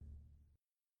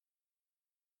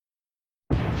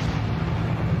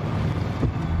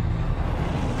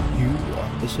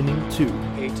listening to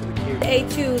A to the Q. A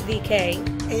to the K.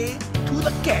 A to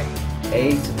the K.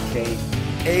 A to the K.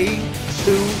 A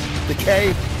to the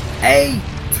K. A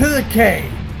to the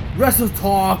K Wrestle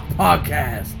Talk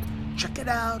Podcast. Check it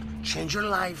out. Change your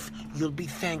life. You'll be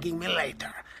thanking me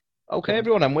later. Okay,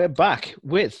 everyone, and we're back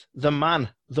with the man,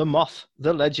 the moth,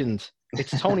 the legend.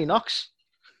 It's Tony Knox.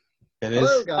 It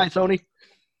Hello, is. guys. Hi, Tony.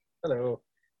 Hello.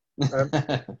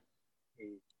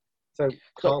 So,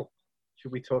 Carl,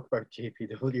 should we talk about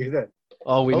GPW then?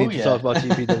 Oh, we need to talk about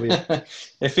GPW.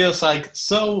 It feels like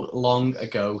so long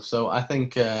ago. So I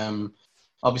think,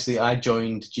 obviously, I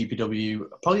joined GPW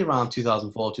probably around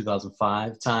 2004,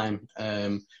 2005 time.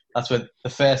 That's where the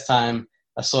first time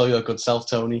I saw your good self,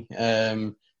 Tony.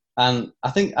 And I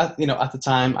think, at the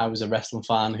time, I was a wrestling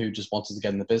fan who just wanted to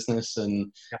get in the business.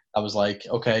 And I was like,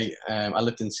 okay, I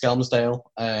lived in Skelmersdale.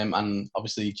 And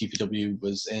obviously, GPW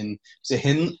was in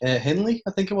Hinley,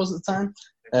 I think it was at the time.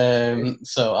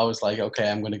 So I was like, okay,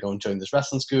 I'm going to go and join this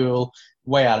wrestling school,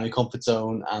 way out of my comfort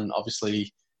zone. And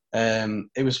obviously,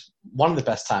 it was one of the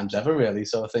best times ever, really.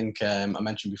 So I think I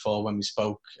mentioned before when we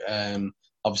spoke,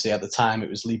 obviously at the time, it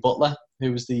was Lee Butler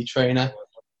who was the trainer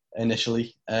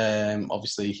initially.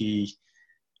 Obviously, he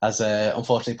has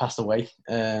unfortunately passed away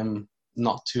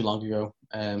not too long ago.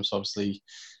 So obviously,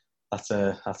 that's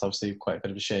obviously quite a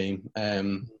bit of a shame.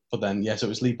 But then, so it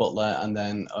was Lee Butler, and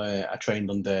then I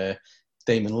trained under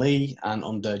Damon Lee and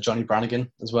under Johnny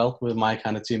Brannigan as well, with my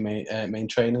kind of two main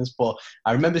trainers. But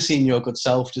I remember seeing your good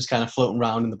self just kind of floating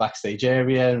around in the backstage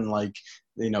area and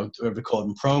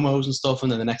recording promos and stuff.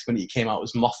 And then the next minute you came out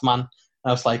as Mothman. I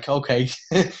was like, okay,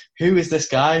 who is this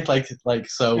guy?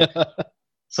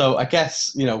 So I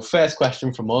guess, first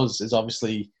question from us is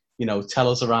obviously, tell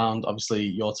us around, obviously,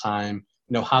 your time.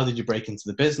 How did you break into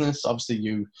the business? Obviously,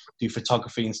 you do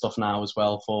photography and stuff now as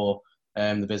well for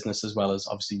the business, as well as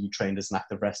obviously you trained as an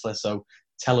active wrestler. So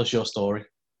tell us your story.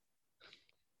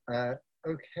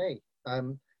 Okay. I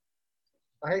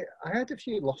had a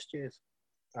few lost years.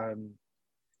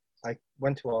 I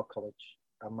went to our college.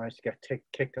 I managed to get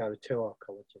kicked out of two art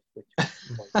colleges, which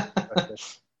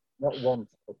was not one.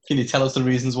 Can you tell us the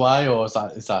reasons why, or is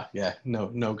that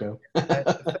no go?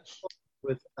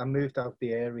 I moved out of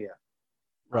the area,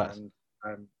 right?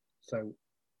 And so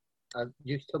I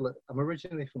used to live. I'm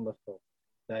originally from Liverpool.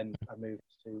 Then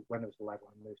when I was 11,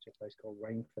 I moved to a place called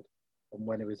Rainford, and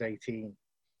when I was 18,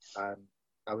 I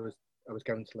was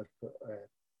going to live.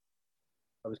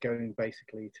 I was going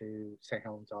basically to St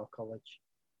Helens Art College.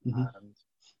 Mm-hmm.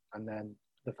 And then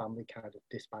the family kind of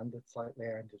disbanded slightly.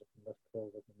 I ended up in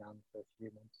Liverpool with my nan for a few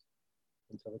months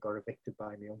until I got evicted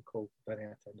by my uncle. Then I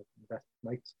had to end up in the best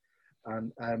mates.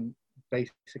 And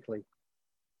basically,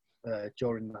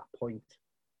 during that point,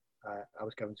 I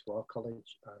was going to our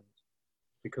college, and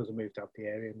because I moved out the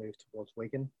area, moved towards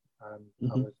Wigan,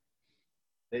 mm-hmm.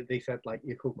 They said, like,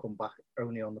 you could come back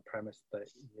only on the premise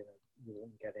that you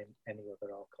won't get in any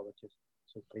other art colleges.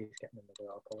 So please get in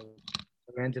another art college.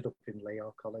 So I ended up in Leigh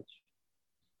Art College,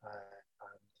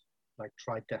 and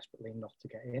tried desperately not to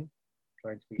get in,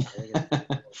 trying to be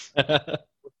arrogant.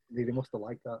 They must have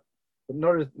liked that, but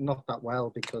not that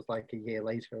well, because a year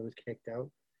later I was kicked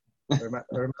out. I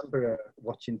remember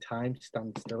watching time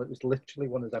stand still. It was literally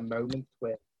one of them moments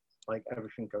where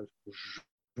everything goes,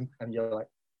 and you're like,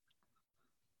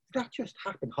 did that just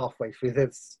happen halfway through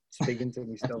this speaking to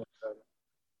me still?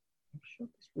 I'm sure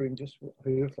this room just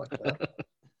moved like that.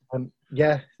 And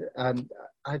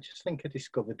I just think I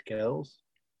discovered girls,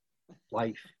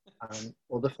 life, and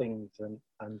other things,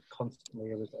 and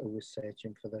constantly I was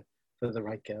searching for the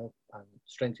right girl. And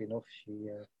strangely enough, she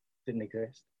didn't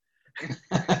exist.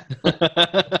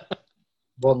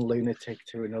 One lunatic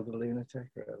to another lunatic,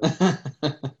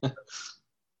 really.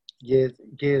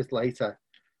 Years later,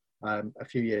 a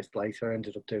few years later, I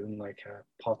ended up doing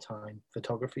a part-time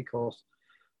photography course.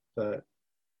 But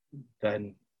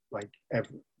then,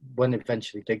 when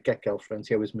eventually did get girlfriends,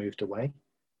 he always moved away,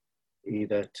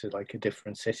 either to a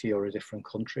different city or a different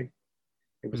country.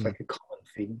 It was a common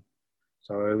theme.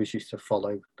 So I always used to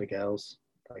follow the girls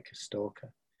like a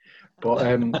stalker. But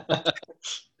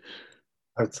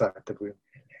outside the room.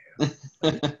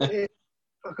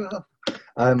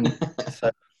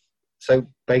 So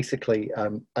basically,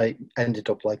 I ended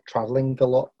up traveling a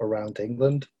lot around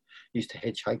England. Used to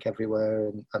hitchhike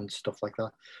everywhere and stuff like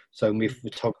that. So my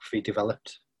photography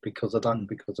developed because of that,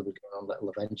 because I was going on little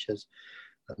adventures.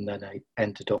 And then I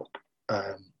ended up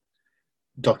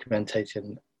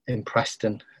documenting in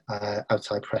Preston,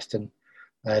 outside Preston,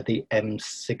 the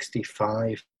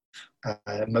M65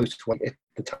 motorway at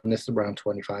the time. This is around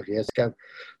 25 years ago.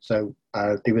 So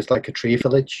there was a tree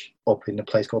village up in a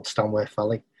place called Stanworth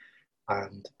Valley.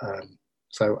 And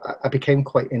So I became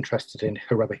quite interested in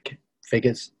heroic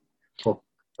figures, but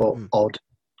odd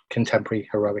contemporary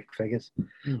heroic figures.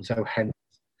 So hence,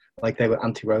 like they were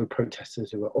anti-road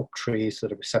protesters who were up trees. So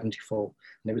there were 74,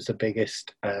 and it was the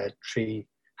biggest tree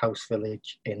house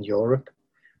village in Europe.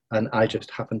 And I just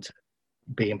happened to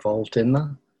be involved in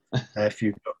that. A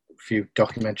few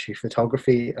documentary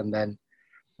photography, and then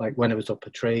like when it was up a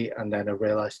tree, and then I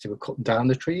realised they were cutting down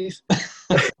the trees.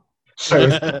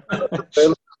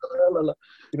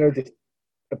 You know, this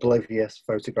oblivious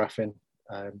photographing.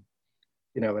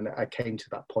 You know, and I came to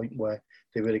that point where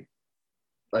they were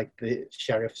like the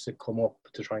sheriffs had come up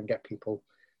to try and get people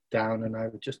down, and I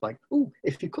was just like, "Oh,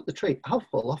 if you cut the tree, I'll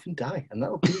fall off and die, and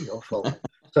that'll be your fault."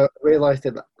 So I realised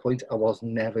at that point I was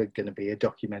never going to be a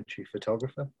documentary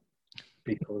photographer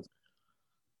because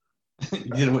you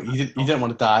didn't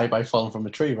want to die by falling from a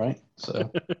tree, right? So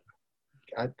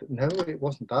no, it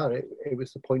wasn't that. It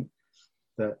was the point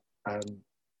that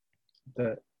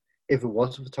that if it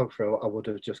was a photographer, I would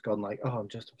have just gone like, "Oh, I'm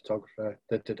just a photographer."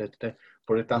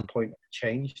 But at that point, it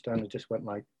changed, and I just went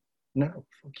like, "No,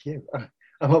 fuck you. I'm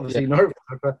obviously not a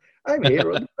photographer. I'm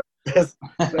here on the protest."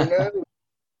 So no,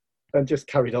 and just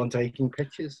carried on taking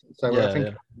pictures. So I think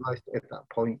I realized at that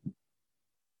point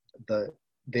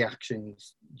the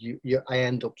actions I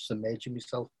end up submerging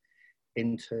myself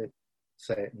into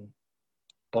certain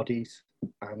bodies,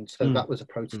 and so that was a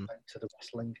prototype to the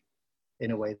wrestling.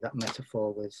 In a way, that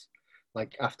metaphor was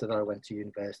like after that I went to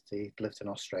university, lived in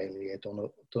Australia,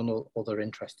 done other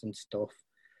interesting stuff,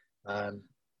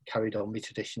 carried on my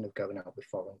tradition of going out with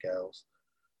foreign girls.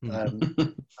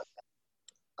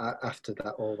 After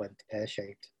that all went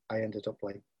pear-shaped, I ended up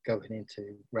like going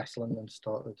into wrestling and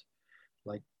started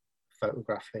like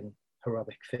photographing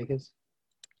heroic figures,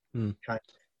 kind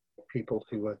of people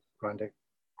who were kind of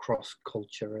cross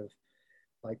culture of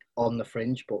like on the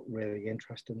fringe but really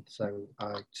interesting. So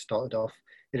I started off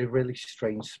in a really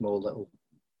strange small little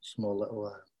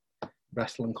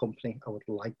wrestling company, I would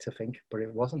like to think, but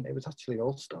it wasn't. It was actually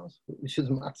All Stars, which is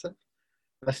massive.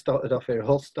 I started off here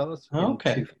All Stars in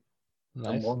 2001.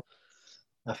 Nice.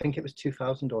 I think it was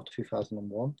 2000 or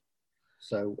 2001.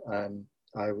 So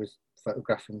I was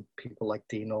photographing people like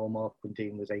Dean Allmark when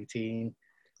Dean was 18,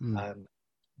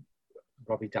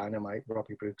 Robbie Dynamite,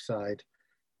 Robbie Brookside,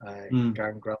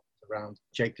 Gangrel around.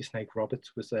 Jake the Snake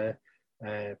Roberts was there.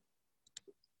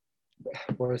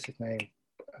 What is his name?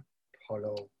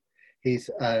 Apollo. He's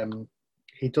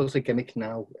he does a gimmick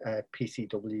now.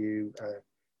 PCW,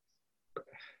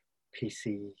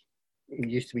 PC. He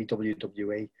used to be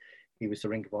WWE. He was the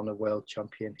Ring of Honor World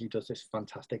Champion. He does this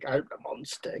fantastic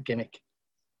monster gimmick.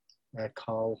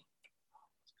 Carl.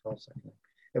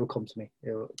 It will come to me.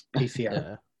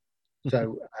 PCO.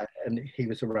 So and he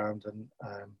was around, and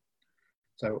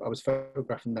so I was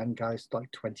photographing them guys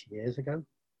like 20 years ago.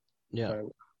 Yeah.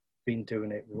 So I've been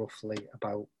doing it roughly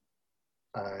about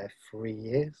 3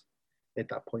 years at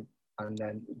that point. And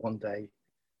then one day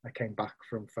I came back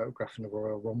from photographing a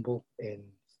Royal Rumble in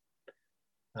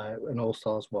an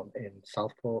All-Stars one in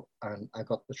Southport, and I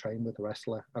got the train with the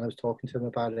wrestler, and I was talking to him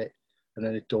about it, and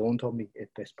then it dawned on me at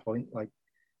this point, like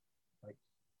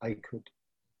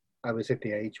I was at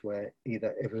the age where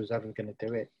either if I was ever going to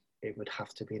do it, it would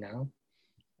have to be now.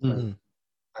 So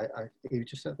he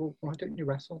just said, "Well, why don't you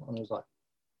wrestle?" And I was like,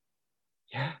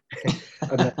 "Yeah."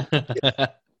 And then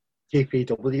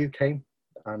GPW came,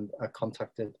 and I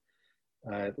contacted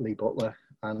Lee Butler,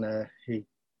 and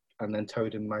then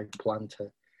told him my plan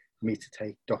to me to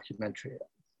take documentary.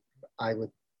 I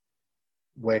would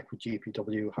work with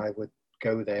GPW. I would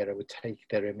go there. I would take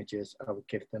their images. I would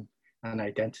give them an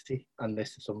identity, and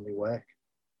this is some of my work.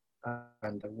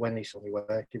 And when he saw me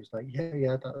work, he was like,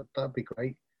 "Yeah, that'd be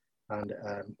great." And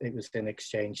it was in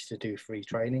exchange to do free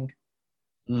training.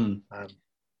 Did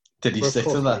he stick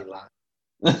to that?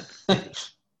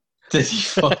 Did he?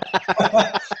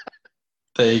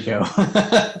 There you go.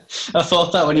 I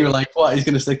thought that when you were like, "What? He's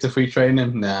going to stick to free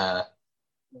training?" Nah.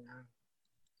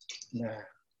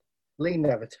 Lee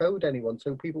never told anyone,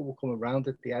 so people would come around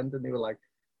at the end, and they were like,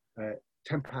 £10,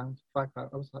 £5.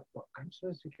 I was like, "Well, I'm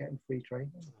supposed to be getting free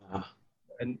training,"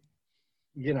 and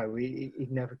you know, he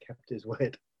never kept his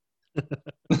word.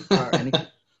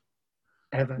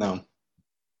 Ever. No.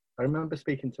 I remember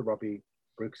speaking to Robbie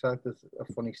Brookside. There's a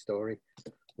funny story.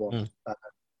 I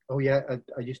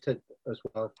used to as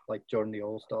well, like during the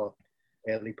All-Star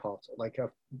early part, like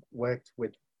I've worked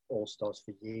with All-Stars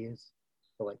for years,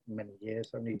 for like many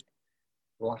years. Only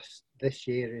this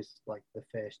year is like the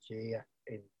first year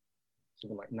in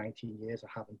something like 19 years I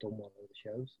haven't done one of the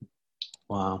shows.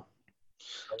 Wow.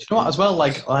 Do you know what, as well,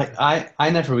 like I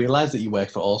never realised that you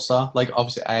worked for All Star. Like,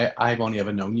 obviously, I've only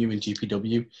ever known you in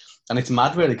GPW. And it's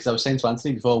mad, really, because I was saying to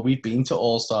Anthony before, we've been to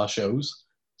All Star shows.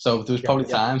 So there was probably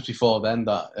times before then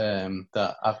that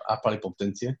that I've probably bumped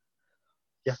into you.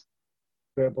 Yeah.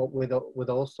 But with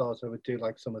All Stars, I would do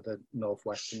like some of the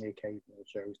Northwest and the occasional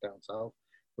shows down south,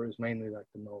 but it was mainly like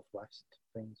the Northwest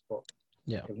things. But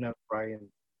Yeah. I've known Brian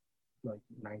like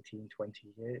 19, 20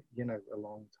 years, you know, a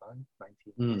long time,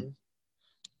 19 years.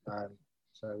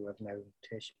 So I've known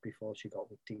Tish before she got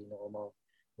with Dean Ormo,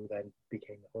 who then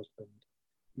became the husband.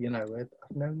 You know,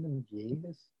 I've known them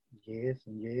years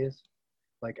and years.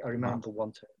 Like, I remember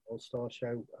one time All-Star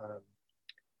show,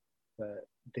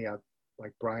 they had,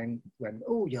 like, Brian went,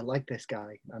 "Oh, you like this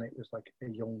guy?" And it was like a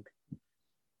young,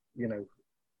 you know,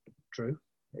 Drew.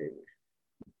 It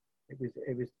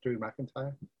was Drew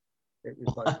McIntyre. It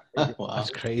was like, wow. That's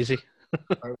crazy.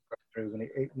 Drew, and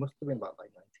it must have been about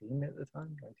like 19 at the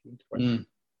time, 19, 20.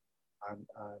 And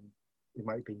he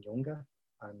might have been younger.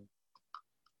 And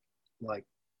like,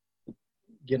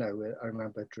 you know, I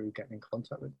remember Drew getting in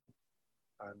contact with him.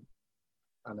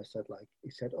 And I said, like, he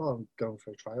said, "Oh, I'm going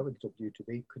for a trial with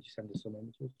WWE. Could you send us some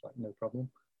images?" Like, no problem.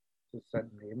 So sent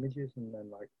him the images. And then,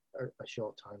 like, a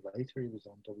short time later, he was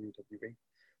on WWE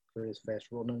for his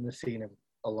first run. And I've seen him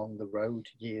along the road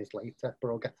years later, but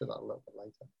I'll get to that a little bit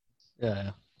later.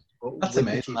 Yeah. That's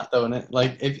amazing, that, though, isn't it?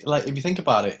 Like if you think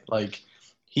about it, like,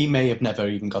 he may have never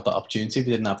even got that opportunity if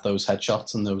he didn't have those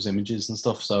headshots and those images and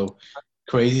stuff. So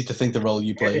crazy to think the role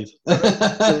you played.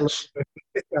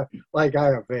 Like,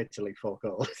 I have virtually fuck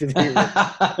all.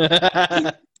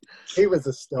 He was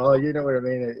a star, you know what I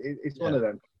mean? It's one of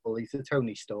them people. He's a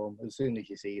Tony Storm. As soon as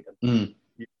you see them,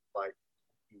 you're like,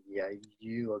 yeah,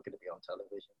 you are going to be on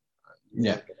television. And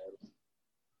you're going to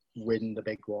win the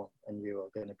big one, and you are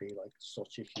going to be like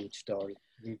such a huge star.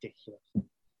 Ridiculous.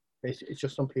 It's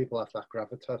just some people have that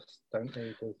gravitas, don't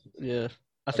they? Yeah,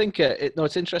 I think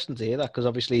it's interesting to hear that, because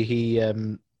obviously he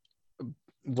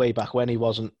way back when he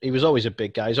was always a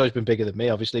big guy. He's always been bigger than me,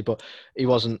 obviously, but he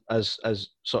wasn't as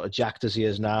sort of jacked as he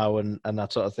is now, and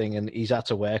that sort of thing. And he's had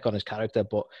to work on his character,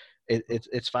 but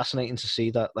it's fascinating to see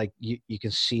that, like, you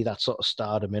can see that sort of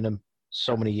stardom in him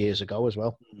so many years ago as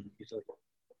well.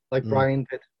 Like Brian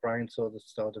did. Brian saw the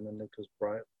stardom in it because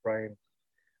Brian.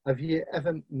 Have you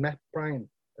ever met Brian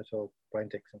at all? Brian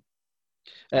Dixon?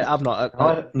 I've not.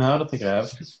 No, I don't think I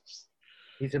have.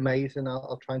 He's amazing.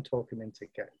 I'll try and talk him into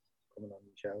coming on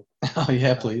the show. Oh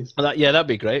yeah, please. That'd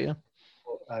be great. Yeah.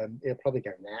 But, he'll probably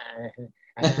go nah.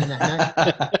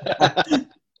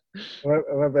 I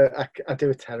remember I do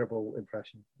a terrible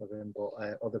impression of him, but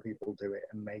other people do it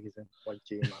amazing. Like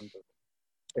G-Man does it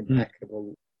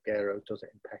impeccable. Guerrero does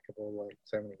it impeccable. Like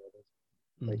so many others.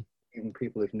 Like even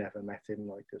people who've never met him,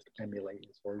 like, just emulate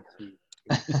his voice.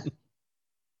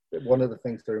 One of the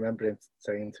things I remember him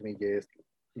saying to me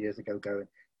years ago, going,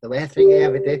 "The worst thing I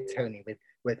ever did, Tony,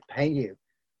 with pay you."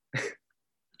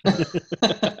 The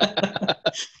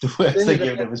worst thing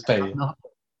you did was pay you.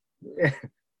 Yeah.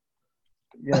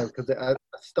 You know, because I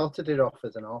started it off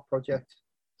as an art project.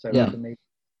 So for me,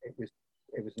 it was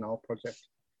an art project.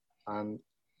 And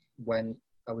when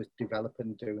I was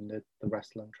developing, doing the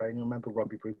wrestling training, I remember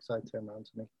Robbie Brookside turned around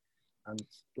to me, and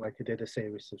like, I did a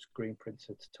series of screen prints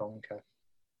at Tonka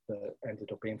that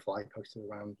ended up being fly posted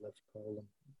around Liverpool and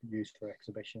used for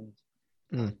exhibitions.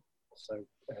 So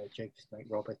Jake the Snake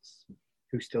Roberts,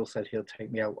 who still said he'll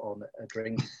take me out on a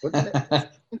drink, but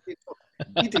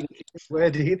he didn't keep his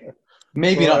word either.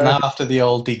 Maybe not now after the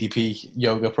old DDP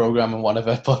yoga program and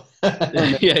whatever, but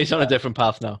yeah, he's on a different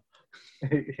path now.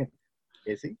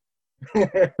 Is he? You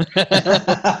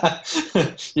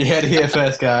heard it here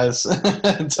first, guys.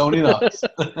 Tony Knox.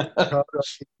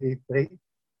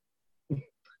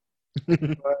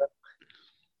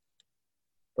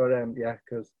 But yeah,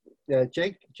 because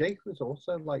Jake was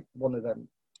also like one of them,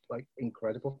 like,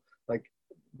 incredible. Like,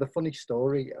 the funny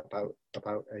story about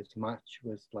his match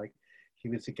was, like, he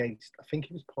was against, I think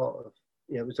he was part of,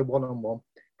 it was a one-on-one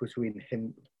between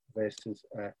him versus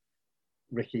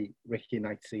Ricky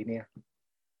Knight Senior.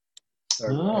 So,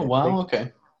 oh wow!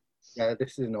 Okay. Yeah,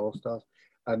 this is an All-Stars,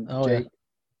 and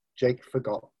Jake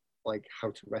forgot, like,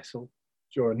 how to wrestle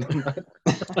during the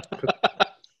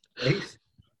match.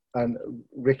 And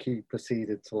Ricky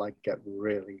proceeded to, like, get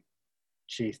really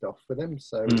cheesed off with him,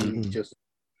 so he just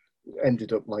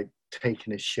ended up, like,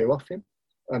 taking his shoe off him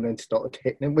and then started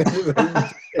hitting him with it.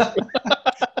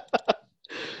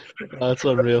 That's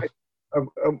unreal. I'm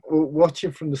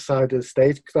watching from the side of the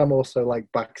stage, because I'm also, like,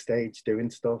 backstage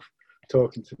doing stuff,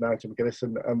 talking to Nigel McGuinness,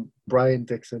 and Brian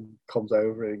Dixon comes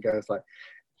over and goes, like,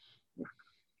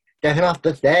 get him off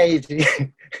the stage,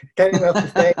 get him off the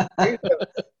stage.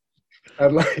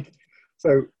 And like,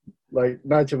 so like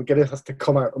Nigel McGuinness has to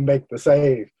come out and make the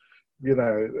save, you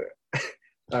know,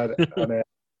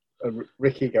 and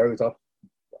Ricky goes off,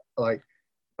 like,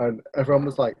 and everyone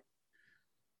was like,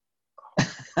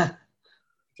 oh,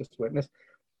 just witness.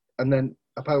 And then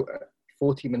about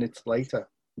 40 minutes later,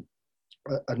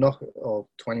 a knock, or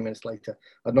 20 minutes later,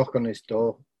 a knock on his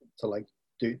door to like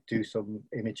do some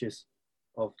images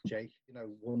of Jake, you know,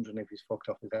 wondering if he's fucked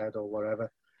off his head or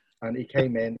whatever. And he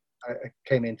came in, I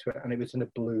came into it, and it was in a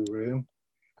blue room.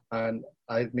 And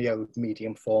I had my old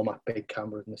medium format big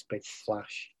camera and this big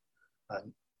flash.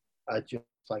 And I just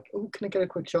like, oh, can I get a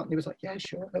quick shot? And he was like, yeah,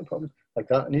 sure, no problem. Like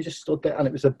that. And he just stood there, and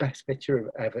it was the best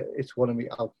picture ever. It's one of me.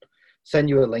 I'll send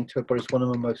you a link to it, but it's one of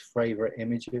my most favorite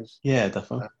images. Yeah,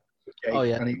 definitely. Oh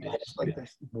yeah. And he was like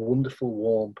this wonderful,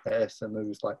 warm person. It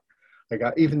was like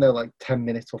even though like 10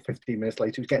 minutes or 15 minutes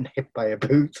later, he was getting hit by a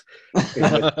boot,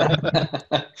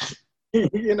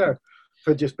 you know,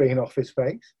 for just being off his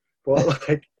face. But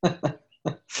like,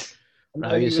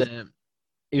 no, he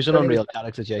was an unreal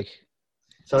character, Jake.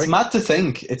 Sorry? It's mad to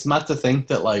think. It's mad to think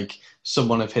that like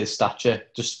someone of his stature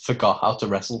just forgot how to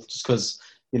wrestle, just because,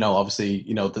 you know, obviously,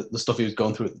 you know, the stuff he was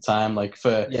going through at the time. Like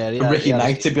for Ricky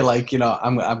Knight to be like, you know,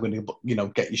 I'm going to, you know,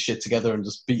 get your shit together and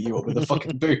just beat you up with a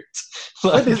fucking boot,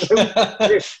 like,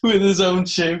 with his own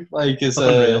shoe. Like, it's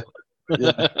unreal.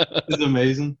 Yeah, it's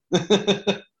amazing.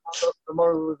 The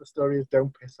moral of the story is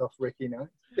don't piss off Ricky Knight.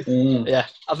 Yeah,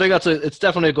 I think it's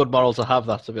definitely a good moral to have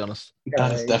that, to be honest.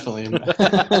 That is definitely.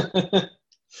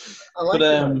 I like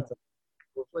it.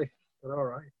 Lovely, but all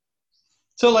right.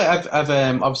 So, like, I've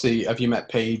obviously, have you met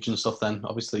Paige and stuff then?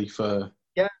 Obviously, for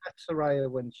I met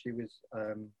Soraya when she was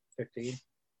 15,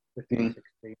 16.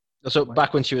 So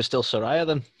back when she was still Soraya,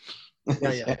 then.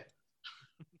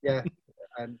 Yeah.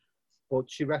 But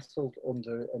she wrestled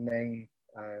under a name,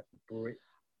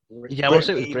 Yeah, was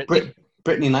it Brittany?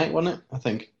 Brittany Knight, wasn't it? I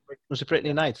think. Was it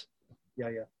Brittany Knight? Yeah.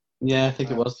 Yeah, I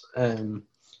think it was.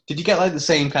 Did you get like the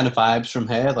same kind of vibes from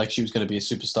her? Like she was going to be a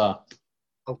superstar?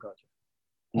 Oh god.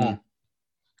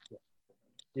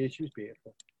 Yeah, she was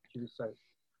beautiful. She was so.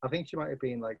 I think she might have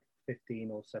been like 15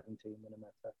 or 17 when I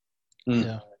met her.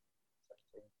 Yeah.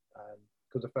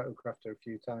 Because I photographed her a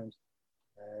few times,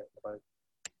 about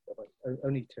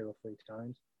only 2 or 3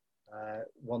 times.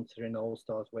 Once in All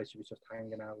Stars where she was just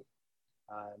hanging out.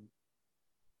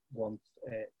 Once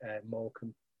at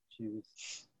Morecambe, she was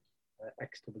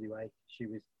XWA. She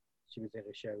was in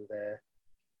a show there,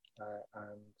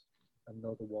 and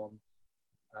another one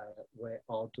where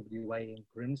RWA in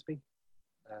Grimsby.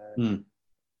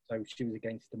 So she was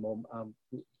against the mum.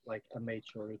 Like I made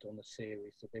sure I'd done a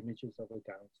series of images of her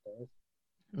downstairs.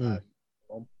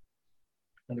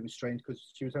 And it was strange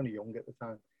because she was only young at the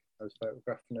time. I was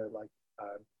photographing her like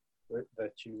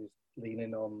that she was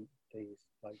leaning on these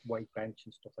like weight bench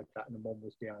and stuff like that, and the mum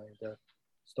was behind her,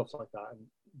 stuff like that. And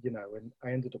you know, and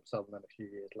I ended up selling them a few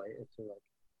years later to like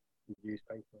the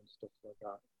newspaper and stuff like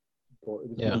that. But it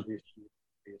was obvious she would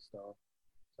be a star.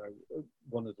 So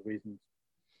one of the reasons,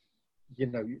 you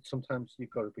know, sometimes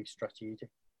you've got to be strategic.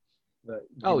 That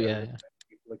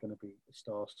people are going to be a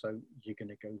star, so you're going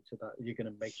to go to that. You're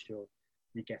going to make sure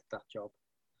you get that job.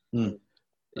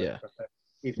 Yeah.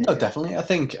 No, definitely. I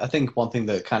think one thing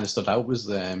that kind of stood out was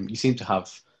you seem to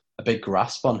have a big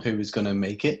grasp on who is going to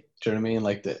make it. Do you know what I mean?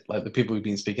 Like the people we've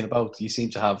been speaking about, you seem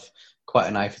to have quite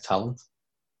an eye for talent.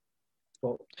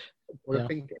 But I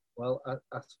think, well,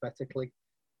 aesthetically,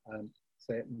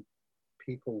 certain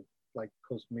people, like,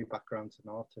 because my background's an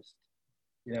artist,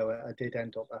 you know, I did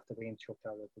end up after being chucked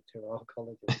out of the 2 art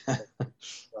colleges.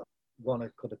 One I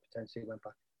could have potentially went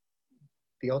back.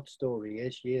 The odd story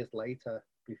is years later,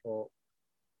 before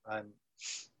I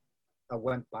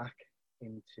went back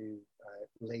into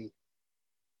Leigh,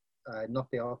 not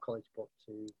the art college, but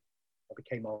I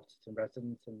became artist in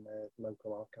residence in the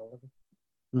local art gallery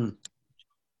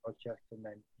project, and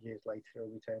then years later I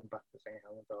returned back to St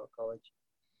Helens Art College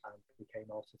and became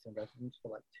artist in residence for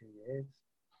like 2 years.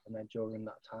 And then during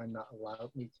that time, that allowed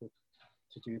me to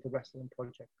do the wrestling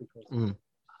project because I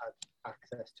had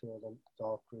access to all the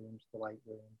dark rooms, the light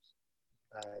rooms,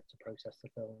 to process the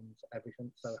films,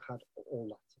 everything. So I had all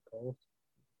that support.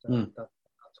 So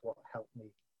that's what helped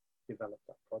me develop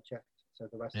that project. So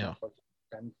the wrestling project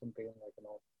stemmed from being like an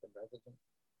artist in residence.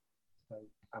 So,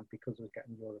 and because I was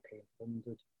getting European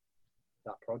funded,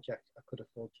 that project, I could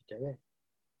afford to do it.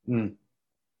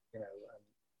 You know,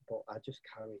 but I just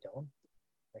carried on.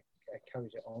 I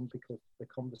carried it on because the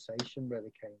conversation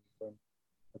really came from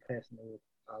the person who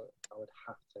I would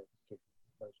have to give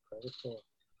most credit for.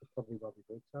 It's probably Robbie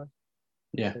Briggside.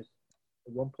 Yeah.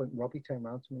 at one point, Robbie turned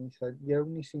around to me and he said, "You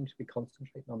only seem to be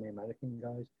concentrating on the American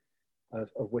guys."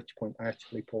 At which point, I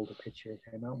actually pulled a picture and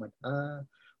came out and went,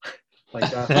 like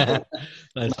that.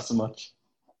 Nice. Not so much.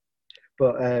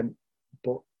 But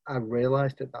I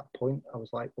realised at that point, I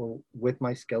was like, well, with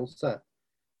my skill set,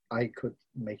 I could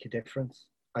make a difference.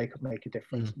 Why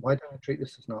don't I treat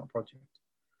this as an art project?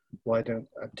 Why don't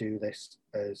I do this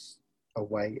as a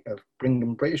way of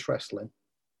bringing British wrestling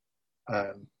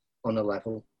on a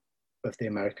level of the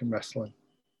American wrestling?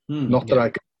 Not that I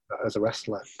could do that as a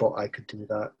wrestler, but I could do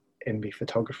that in my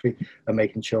photography and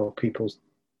making sure people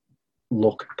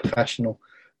look professional,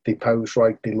 they pose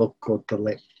right, they look good, they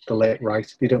lit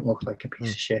right, they don't look like a piece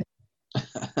of shit.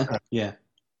 Yeah.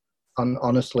 And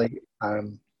honestly,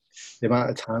 the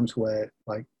amount of times where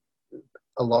like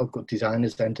a lot of good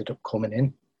designers ended up coming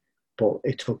in, but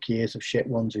it took years of shit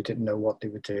ones who didn't know what they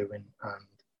were doing, and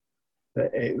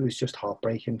it was just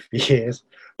heartbreaking for years.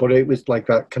 But it was like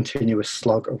that continuous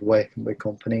slog of working with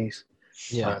companies,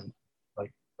 and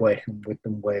like working with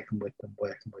them.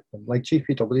 Like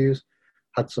GPWs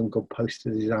had some good poster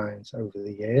designs over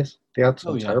the years. They had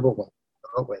some terrible ones to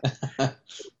start with.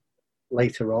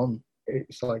 Later on,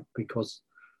 it's like, because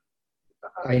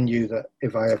I knew that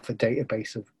if I have a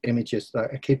database of images,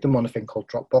 that I keep them on a thing called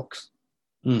Dropbox.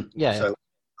 So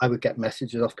I would get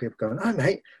messages off people going, "Hi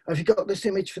mate, have you got this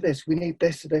image for this? We need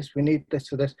this for this. We need this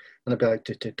for this." And I'd be like,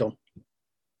 "Done."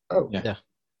 Oh, yeah.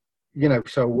 You know,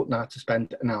 so I wouldn't have to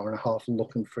spend an hour and a half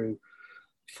looking through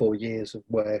 4 years of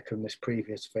work on this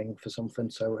previous thing for something.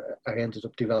 So I ended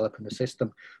up developing a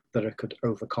system that I could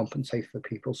overcompensate for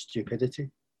people's stupidity.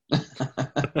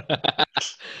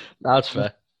 That's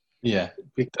fair. Yeah,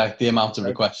 like the amount of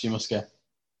requests you must get.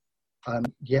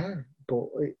 Yeah, but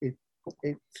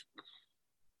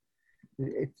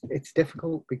it's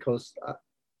difficult because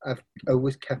I've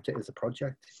always kept it as a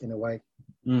project in a way.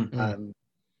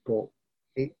 But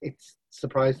it's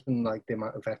surprising, like the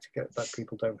amount of etiquette that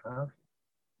people don't have.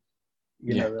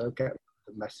 You know, they'll get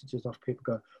messages off people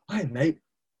going, "Hey mate,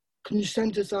 can you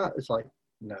send us that?" It's like,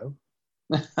 no.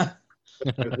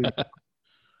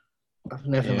 I've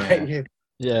never met you.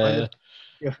 Yeah.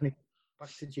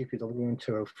 Back to GPW in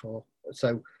 2004.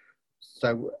 So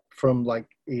from like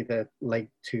either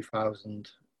late 2000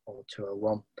 or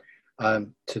 2001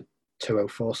 to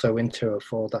 2004. So in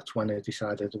 2004, that's when I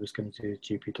decided I was going to do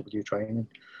GPW training.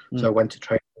 So I went to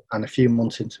training, and a few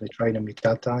months into my training, my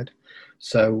dad died.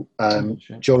 So during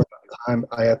that time,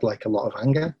 I had like a lot of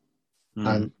anger,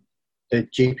 and the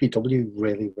GPW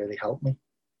really, really helped me,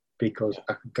 because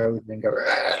I could go and go,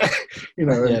 you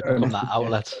know, become that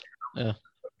outlet. Yeah.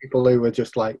 People who were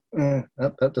just like,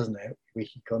 that doesn't hurt,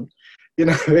 weaky cunt. You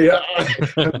know,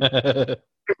 it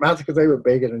matter because they were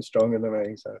bigger and stronger than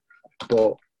me. So,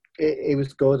 but it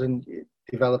was good, and it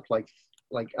developed like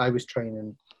I was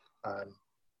training.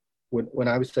 When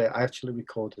I was there, I actually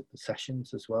recorded the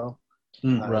sessions as well.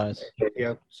 Right.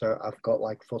 Video. So I've got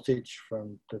like footage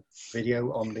from the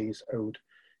video on these old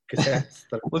cassettes.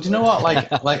 Well, do you know what?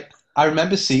 Like I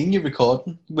remember seeing you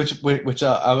recording, which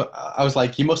I was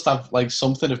like, you must have like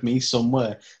something of me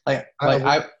somewhere.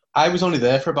 I was only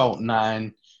there for about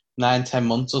 9-10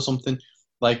 months or something.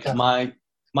 Like my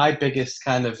biggest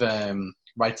kind of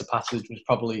rite of passage was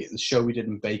probably the show we did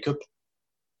in Bake-Up,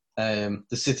 the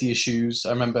City of Shoes.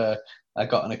 I remember I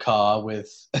got in a car with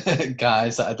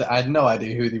guys that I had no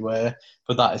idea who they were,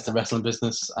 but that is the wrestling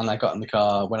business. And I got in the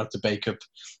car, went up to Bake-Up,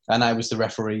 and I was the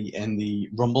referee in the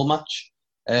Rumble match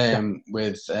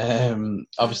with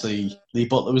obviously Lee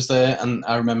Butler was there. And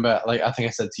I remember, like, I think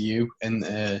I said to you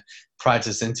in prior to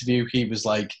this interview, he was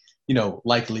like, you know,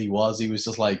 like Lee was, he was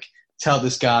just like, tell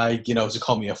this guy, you know, to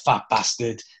call me a fat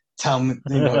bastard. Tell me,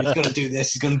 you know, he's going to do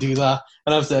this, he's going to do that.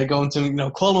 And I was there going to him, you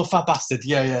know, call him a fat bastard.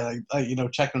 Yeah. Like, you know,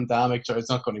 checking him down, make sure he's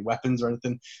not got any weapons or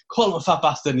anything. Call him a fat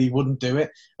bastard, and he wouldn't do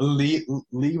it. And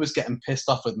Lee was getting pissed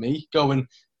off with me, going,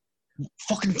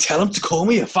 fucking tell him to call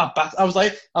me a fat bastard. I was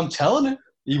like, I'm telling him,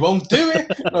 he won't do it.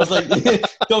 And I was like,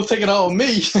 don't take it out on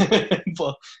me.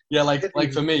 But yeah,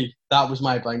 like for me, that was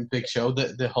my big show,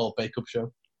 the whole Bake-Up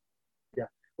show. Yeah.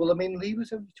 Well, I mean, Lee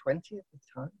was only 20 at the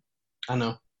time. I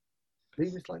know. He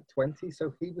was like 20,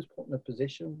 so he was put in a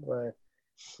position where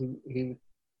he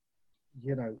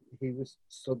you know, he was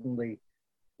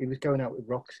going out with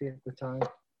Roxy at the time.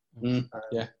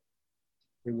 Yeah.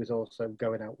 He was also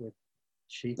going out with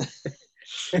Sheep.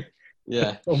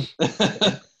 Yeah.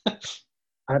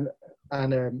 and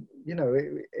you know,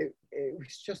 it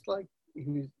was just like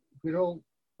we're all,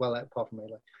 well, apart from me,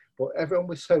 like, but everyone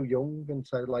was so young, and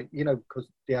so, like, you know, because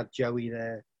they had Joey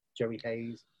there, Joey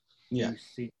Hayes. Yeah.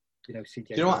 You know, CJ.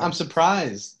 You know what? I'm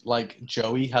surprised, like,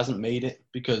 Joey hasn't made it,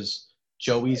 because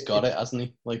Joey's got it, hasn't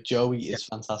he? Like, Joey is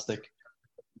fantastic.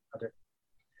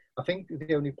 I think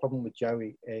the only problem with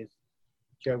Joey is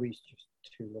Joey's just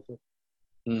too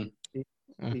lovely.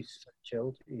 He's so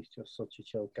chilled. He's just such a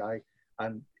chilled guy.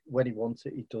 And when he wants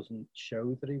it, he doesn't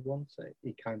show that he wants it.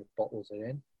 He kind of bottles it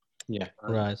in. Yeah,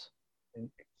 right. And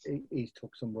he's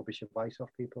took some rubbish advice off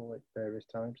people at various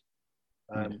times.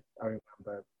 I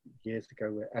remember years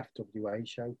ago at FWA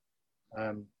show,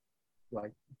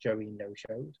 like Joey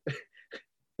no-showed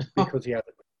because he had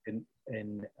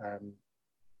in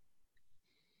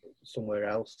somewhere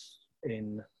else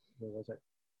in, where was it?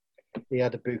 He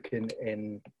had a booking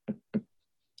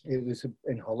it was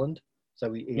in Holland,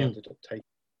 so he ended up taking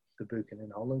the booking in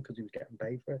Holland because he was getting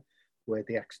paid for it. Where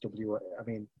the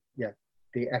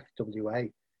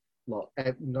FWA,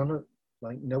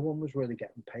 no one was really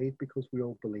getting paid because we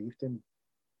all believed in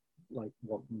like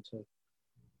wanting to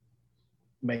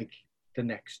make the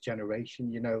next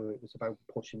generation. You know, it was about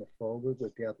pushing it forward.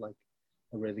 They had like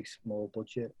a really small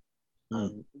budget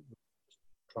and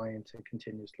trying to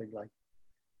continuously like,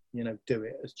 you know, do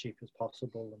it as cheap as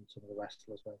possible, and some of the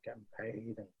wrestlers weren't getting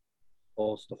paid and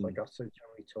all stuff like that. So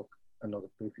Joey took another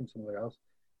booking somewhere else,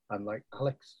 and like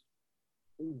Alex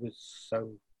was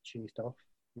so cheesed off.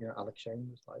 You know, Alex Shane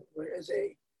was like, "Where is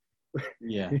he?"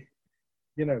 Yeah.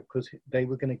 You know, because they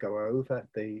were going to go over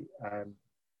the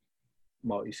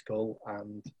Marty Skull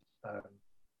and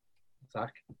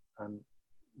Zach, and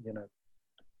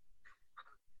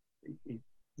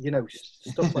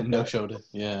stuff like No that. showed it.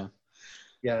 Yeah.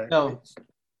 Yeah. No.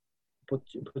 But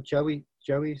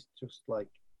Joey's just like,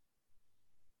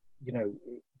 you know,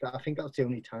 I think that's the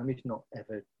only time he's not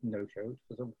ever no-showed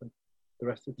for something. The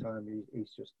rest of the time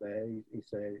he's just there. He's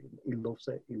there. He loves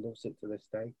it. He loves it to this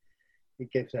day. He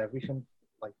gives everything.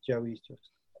 Like Joey's just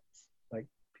like,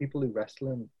 people who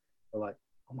wrestle him are like,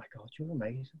 "Oh my God, you're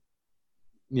amazing."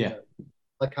 Yeah. You know,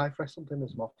 like I've wrestled him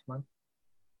as Mothman.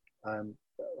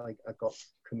 Like I got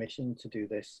commissioned to do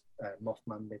this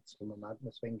Mothman Midsummer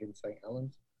Madness thing in St.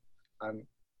 Helens, and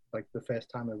like the first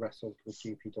time I wrestled with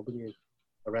GPW,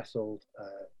 I wrestled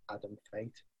Adam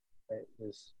Fate. It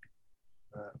was,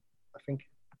 I think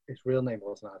his real name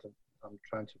wasn't Adam. I'm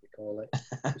trying to recall it.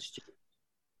 Stu.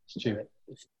 Stu. It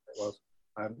was.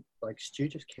 Like Stu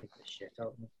just kicked the shit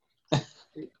out of me.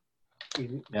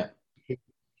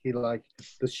 He like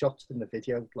the shots in the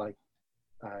video, like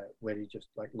where he just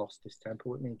like lost his temper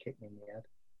with me and kicked me in the head.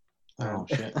 Oh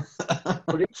shit!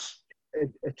 But it's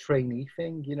a trainee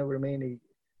thing, you know what I mean?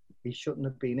 He shouldn't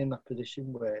have been in that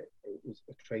position where it was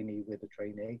a trainee with a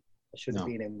trainee. I should have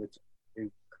been in with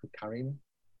who could carry me.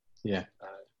 Yeah.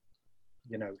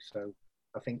 You know, so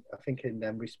I think in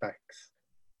them respects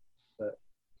that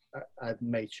I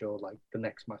made sure like the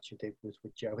next match I did was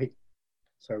with Joey,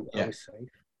 so I was safe.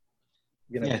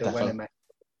 You know, so definitely. when I met,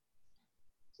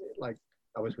 like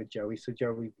I was with Joey, so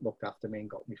Joey looked after me and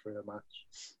got me through the match.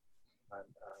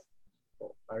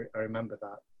 And I remember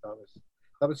that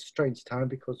was a strange time,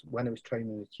 because when I was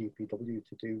training at GPW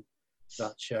to do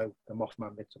that show, the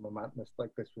Mothman Midsummer Madness,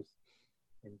 like this was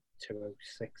in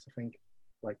 2006, I think.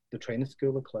 Like the training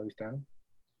school had closed down,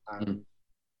 and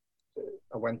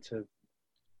I went to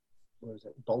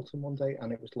Bolton one day,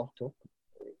 and it was locked up.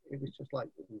 It was just like,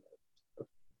 what the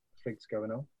freak's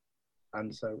going on?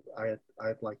 And so I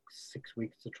had like 6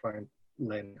 weeks to try and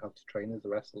learn how to train as a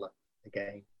wrestler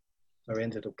again. So I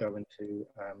ended up going to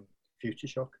Future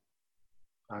Shock.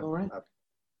 And,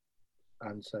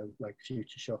 and so like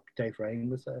Future Shock, Dave Rain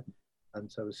was there.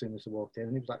 And so as soon as I walked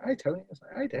in, he was like, "Hi Tony." I was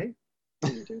like, "Hi Dave,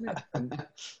 what are you doing here?" And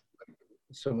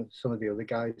some of the other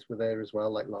guys were there as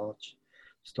well, like Larch,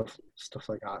 stuff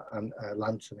like that, and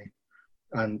Lansony.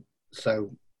 And so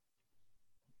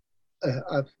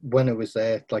when I was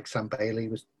there, like Sam Bailey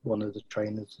was one of the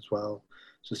trainers as well.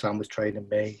 So Sam was training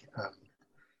me.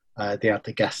 They had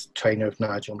the guest trainer of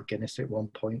Nigel McGuinness at one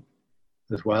point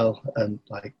as well. And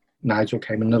like Nigel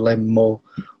came in, and I learned more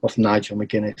of Nigel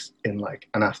McGuinness in like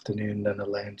an afternoon than I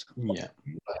learned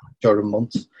during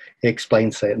months. He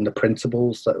explained certain the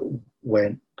principles that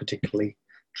weren't particularly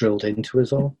drilled into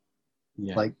us all.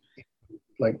 Yeah.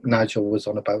 Like Nigel was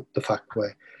on about the fact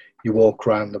where you walk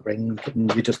around the ring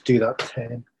and you just do that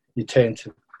turn. You turn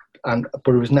to,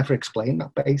 but it was never explained,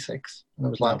 that basics. And I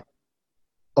was like,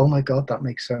 "Oh my God, that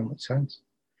makes so much sense."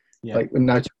 Yeah. Like when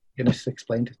Nigel McGuinness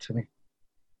explained it to me.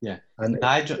 Yeah, and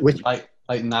Nigel, like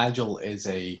Nigel is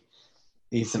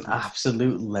he's an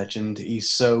absolute legend. He's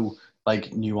so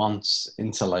like nuanced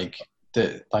into like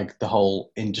the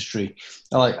whole industry.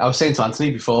 Like I was saying to Anthony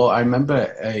before, I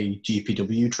remember a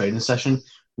GPW training session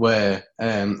where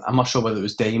I'm not sure whether it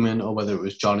was Damon or whether it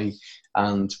was Johnny,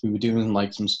 and we were doing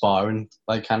like some sparring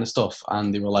like kind of stuff,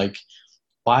 and they were like,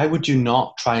 why would you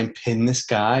not try and pin this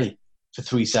guy for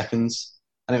 3 seconds?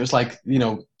 And it was like, you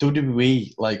know,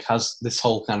 WWE like has this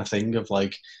whole kind of thing of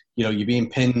like, you know, you're being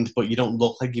pinned, but you don't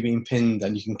look like you're being pinned,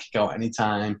 and you can kick out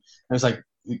anytime. And it was like,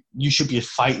 you should be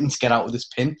fighting to get out of this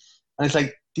pin. And it's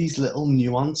like these little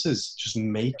nuances just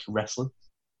make wrestling.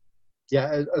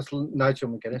 Yeah, as Nigel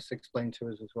McGuinness explained to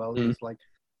us as well, it's like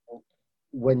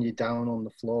when you're down on the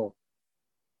floor,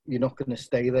 you're not going to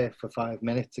stay there for 5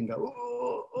 minutes and go,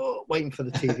 oh, waiting for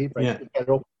the TV break to get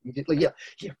up immediately.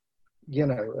 Yeah, you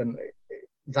know, and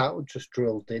that just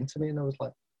drilled into me, and I was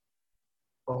like,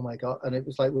 oh my God. And it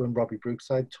was like when Robbie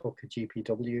Brookside took a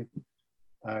GPW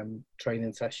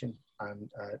training session, and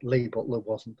Lee Butler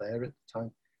wasn't there at the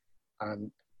time,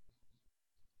 and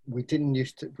we didn't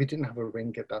have a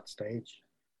ring at that stage.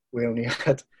 We only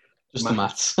had just the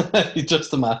mats.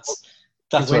 Just the mats.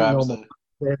 That's where I was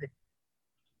there.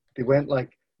 They weren't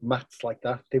like mats like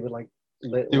that. They were like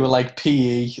little. They were like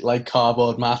PE, like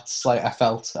cardboard mats. Like I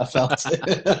felt.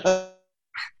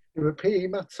 They were PE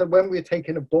mats. So when we were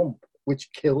taking a bump, which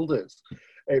killed us,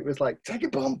 it was like, take a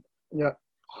bump. You know,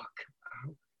 fuck.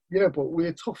 You know, but we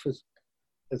were tough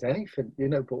as anything, you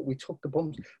know, but we took the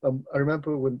bumps. I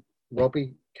remember when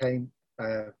Robbie came,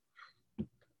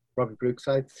 Robbie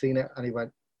Brookside, seen it, and he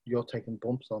went, you're taking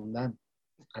bumps on them.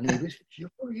 And he was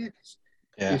furious.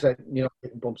 Yeah. He said, you're not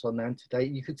taking bumps on them today.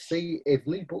 You could see if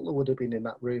Lee Butler would have been in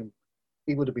that room,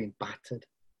 he would have been battered.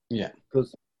 Yeah.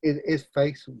 Because his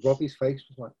face, Robbie's face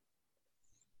was like...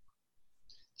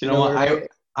 Do you know what?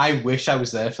 I wish I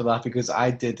was there for that, because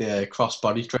I did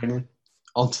cross-body training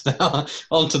onto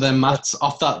their mats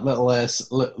off that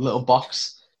little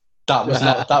box. That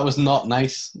was not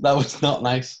nice. That was not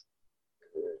nice.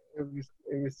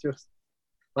 It was just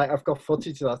like, I've got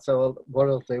footage of that, so what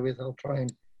I'll do is I'll try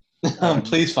and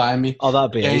please find me. Oh,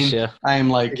 that'd be ace, yeah. I am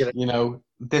like, you know,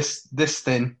 this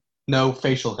thin, no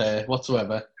facial hair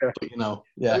whatsoever. Yeah. But you know,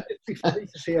 yeah. It'd be funny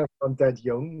to see everyone dead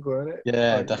young, wouldn't it?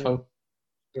 Yeah, like, definitely.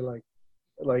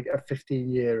 Like a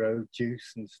 15-year-old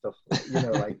Juice and stuff, you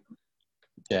know, like.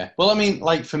 Yeah. Well, I mean,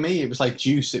 like for me, it was like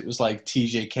Juice. It was like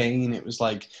TJ Kane. It was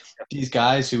like these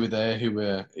guys who were there, who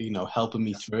were, you know, helping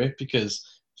me through it, because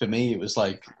for me, it was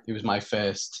like, it was my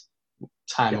first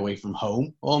time away from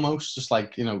home, almost, just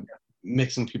like, you know,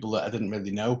 mixing people that I didn't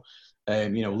really know.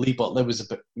 You know, Lee Butler was a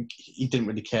bit, he didn't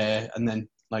really care. And then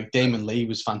like Damon Lee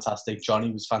was fantastic.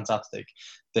 Johnny was fantastic.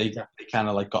 They kind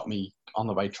of like got me on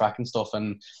the right track and stuff.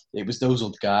 And it was those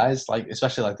old guys, like,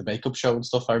 especially like the makeup show and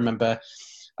stuff. I can't remember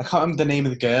the name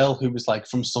of the girl who was like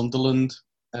from Sunderland.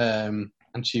 And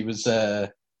she was, yeah,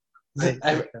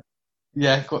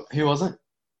 who was it?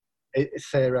 It's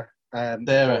Sarah.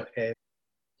 Sarah.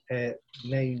 Her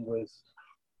name was.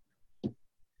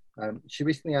 She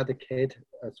recently had a kid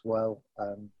as well.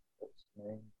 What's her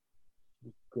name? She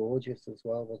was gorgeous as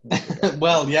well, wasn't she?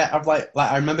 Well, yeah, I've like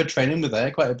I remember training with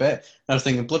her quite a bit. And I was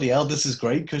thinking, bloody hell, this is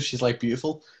great, because she's like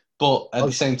beautiful. But at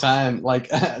the same time, like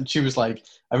she was like,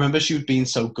 I remember she was being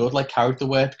so good, like character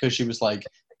work, because she was like,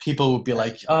 people would be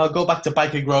like, oh, go back to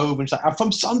Biker Grove, and she's like, I'm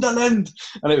from Sunderland,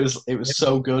 and it was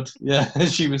so good. Yeah,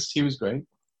 she was great.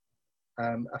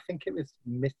 I think it was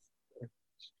Miss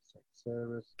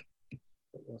Sarah's.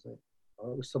 What was it?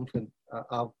 Oh, it was something.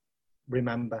 I'll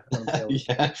remember.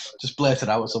 Yeah, just blurt it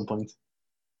out at some point.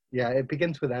 Yeah, it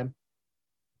begins with M.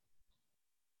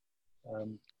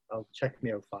 I'll check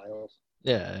my own files.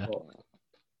 Yeah. But,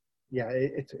 yeah,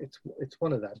 it's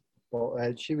one of them.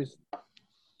 But she was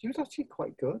actually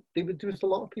quite good. There was a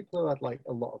lot of people who had like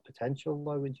a lot of potential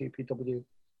though in GPW.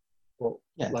 But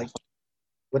like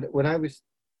when I was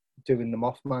doing the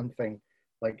Mothman thing,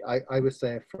 like I was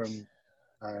there from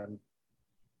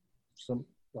some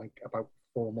like about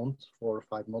 4 or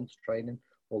 5 months training,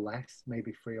 or less,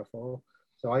 maybe 3 or 4.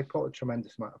 So I put a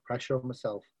tremendous amount of pressure on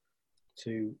myself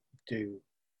to do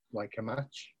like a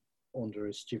match under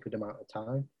a stupid amount of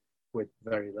time with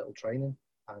very little training.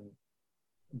 And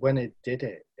when it did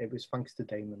it, it was thanks to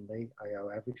Damon Lee. I owe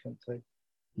everything to,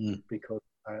 because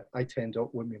I turned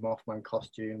up with my Mothman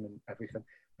costume and everything,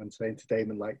 and saying to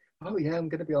Damon like, "Oh yeah, I'm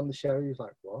going to be on the show." He was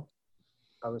like, "What?"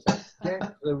 I was like, "Yeah,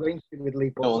 I arranged it with Lee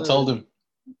Butler." No one told him.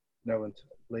 No one.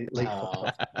 Lee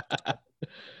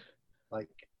like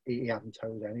he hadn't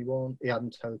told anyone. He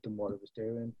hadn't told them what I was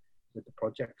doing with the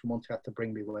project. For once, he had to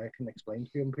bring me work and explain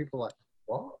to them. People were like,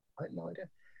 "What?" I had no idea.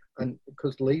 And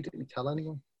because Lee didn't tell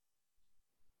anyone,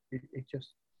 it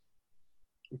just.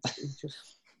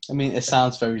 I mean, it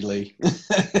sounds very Lee.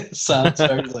 It sounds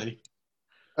very Lee.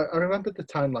 I remember the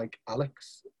time like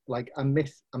Alex, like I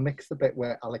mixed the bit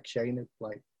where Alex Shane had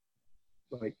like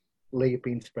Lee had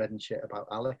been spreading shit about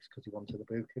Alex because he wanted the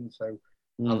booking, so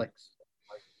Alex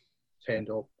like turned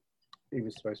up he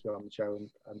was supposed to be on the show,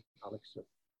 and Alex just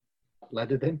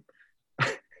leaded him,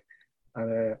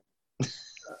 and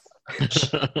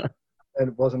and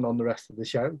it wasn't on the rest of the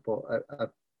show. But I've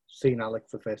seen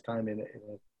Alex the first time in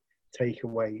a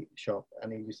takeaway shop,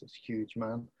 and he was this huge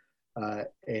man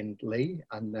in Lee.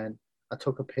 And then I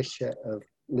took a picture of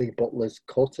Lee Butler's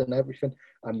cut and everything,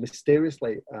 and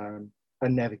mysteriously, I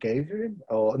never gave it him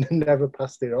or never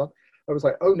passed it on. I was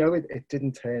like, oh no, it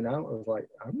didn't turn out. I was like,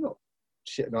 I'm not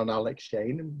shitting on Alex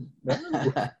Shane. No.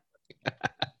 I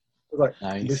was like,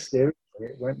 Nice. mysteriously,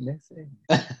 it went missing.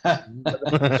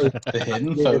 The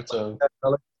hidden photo.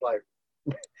 Alex was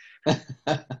like,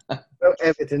 no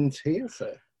evidence here,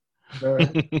 sir. No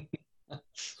evidence.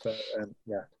 So,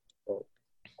 yeah. But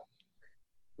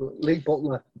Lee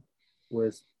Butler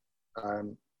was,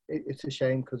 it's a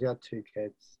shame because he had 2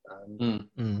 kids.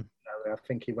 And I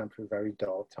think he went through very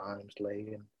dark times,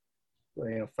 Lee,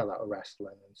 and fell out of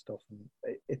wrestling and stuff. And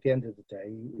at the end of the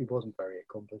day, he wasn't very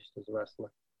accomplished as a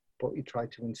wrestler, but he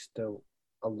tried to instill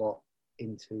a lot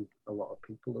into a lot of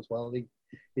people as well. He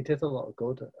did a lot of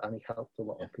good, and he helped a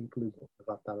lot of people who wouldn't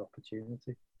have had that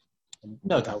opportunity.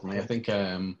 No, definitely. I think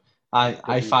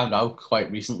I found out quite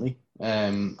recently.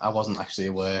 I wasn't actually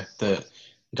aware that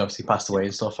he'd obviously passed away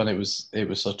and stuff, and it was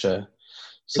such a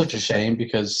shame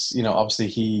because obviously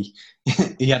he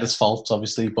had his faults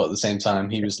obviously, but at the same time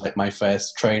he was like my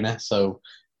first trainer, so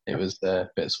it was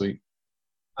bittersweet.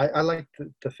 I like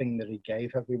the thing that he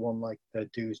gave everyone, like the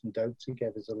do's and don'ts. He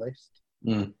gave us a list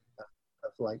of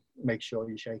like, make sure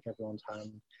you shake everyone's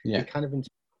hand. Yeah. He kind of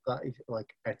that is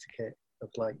like etiquette of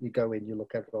like, you go in, you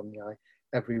look everyone in the eye.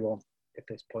 Everyone at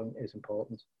this point is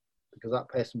important because that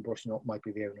person brushing up might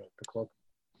be the owner of the club.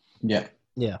 Yeah.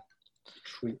 Yeah.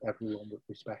 Treat everyone with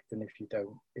respect, and if you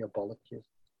don't, he'll bollock you.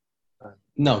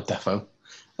 No, defo.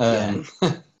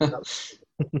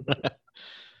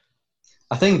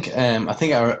 I think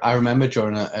I remember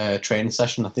during a training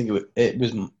session. I think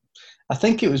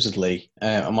it was with Lee.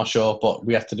 I'm not sure, but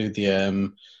we have to do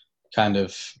the kind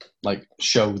of like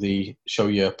show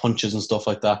your punches and stuff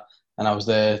like that. And I was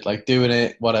there like doing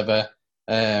it, whatever,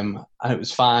 and it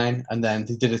was fine. And then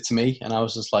they did it to me, and I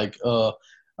was just like, oh.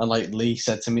 And like Lee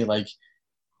said to me, like,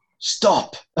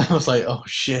 stop. I was like, oh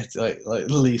shit. Like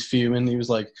Lee's fuming. He was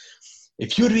like,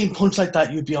 if you had been punched like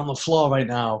that, you'd be on the floor right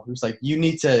now. He was like, you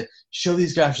need to show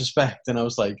these guys respect. And I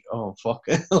was like, oh fuck.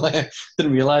 Like, I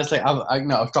didn't realize, like, I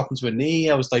was dropping to a knee.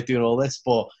 I was like doing all this,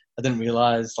 but I didn't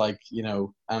realize, like,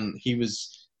 and he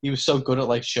was so good at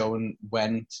like showing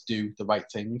when to do the right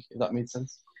thing, if that made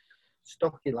sense.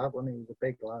 Stocky lad, when he was a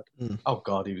big lad. Oh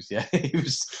god, he was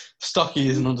stocky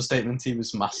is an understatement. He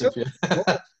was massive. Yeah.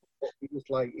 He was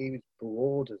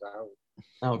broad as out.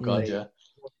 Oh god, yeah.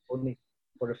 Funny,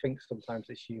 but I think sometimes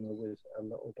his humour was a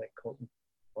little bit cutting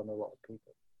on a lot of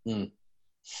people.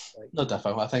 No,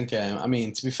 defo. I think. I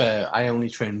mean, to be fair, I only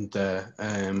trained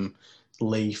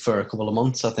Lee for a couple of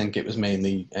months. I think it was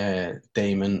mainly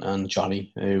Damon and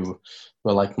Johnny who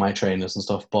were like my trainers and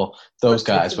stuff. But those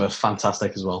guys were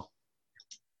fantastic as well.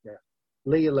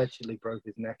 Lee allegedly broke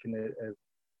his neck in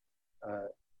a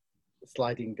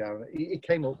sliding down. He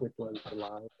came up with loads of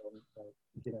lies.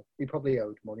 He probably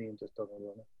owed money and just done a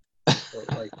runner.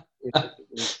 But like, it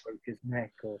broke his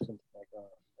neck or something like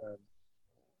that.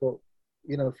 But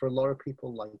for a lot of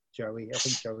people like Joey, I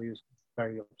think Joey was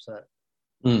very upset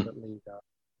that Lee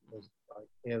was like,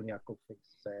 he only had good things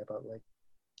to say about Lee.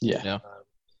 Yeah.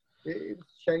 It was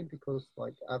a shame because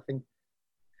like I think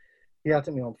he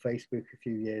added me on Facebook a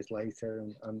few years later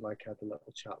and like had a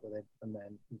little chat with him, and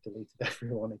then he deleted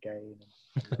everyone again.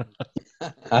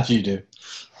 As you do.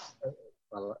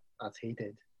 Well, as he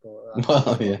did. But,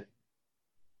 well, yeah.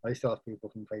 I still have people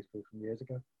from Facebook from years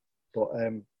ago. But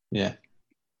yeah.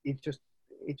 It just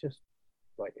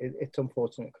like it's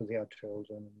unfortunate because he had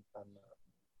children and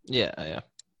yeah.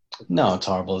 No, it's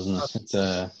horrible, isn't it?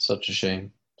 It's such a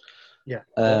shame. Yeah.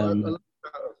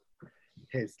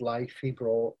 His life, he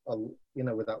brought,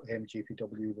 without him,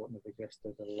 GPW wouldn't have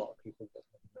existed. A lot of people wouldn't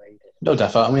have made it. No,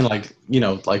 definitely. I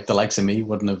mean, like the likes of me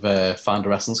wouldn't have found a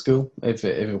wrestling school if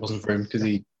it wasn't for him, because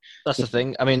he. That's the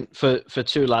thing. I mean, for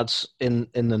 2 lads in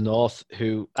the north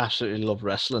who absolutely love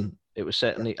wrestling, it was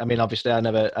certainly. I mean, obviously, I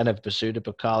never pursued it,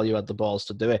 but Carl, you had the balls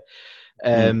to do it.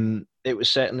 It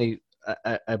was certainly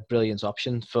a brilliant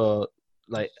option for,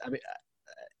 like. I mean,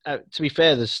 to be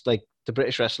fair, there's like. The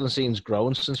British wrestling scene's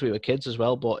grown since we were kids as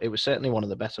well, but it was certainly one of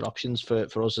the better options for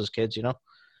us as kids,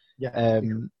 Yeah,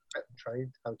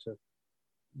 trained how to,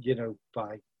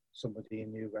 buy somebody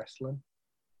in new wrestling.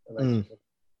 But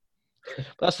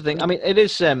that's the thing. I mean, it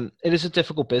is a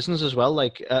difficult business as well.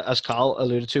 Like as Carl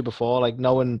alluded to before, like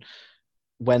knowing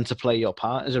when to play your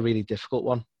part is a really difficult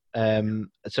one.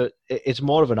 So it's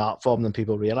more of an art form than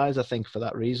people realize, I think, for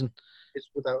that reason. It's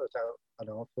without a doubt an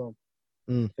art form.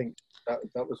 I think that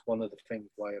was one of the things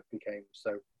why I became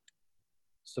so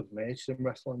submerged in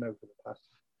wrestling over the past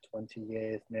 20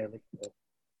 years, nearly.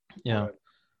 Yeah.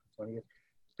 20 years.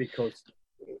 Because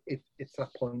it's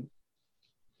that point,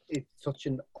 it's such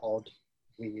an odd,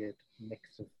 weird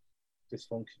mix of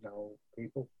dysfunctional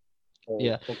people.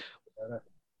 Yeah.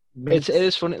 Minx, It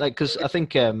is funny, like, because I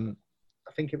think it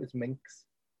was Minx.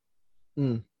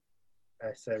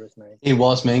 Sarah's name. It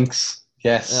was Minx.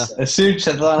 Yes. Yeah. As soon as you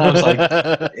said that, I was like,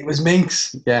 it was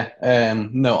Minx. Yeah.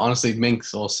 No, honestly,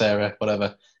 Minx or Sarah,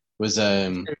 whatever, was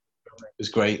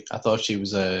great. I thought she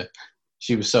was so,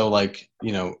 like,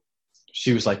 you know,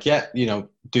 she was like, yeah, you know,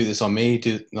 do this on me,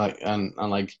 do like, and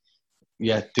like,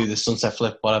 yeah, do the sunset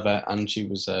flip, whatever. And she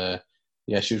was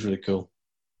she was really cool.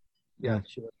 Yeah,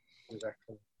 she was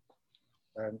excellent.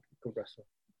 Good wrestler.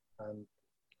 And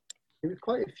there was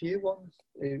quite a few ones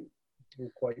who were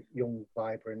quite young,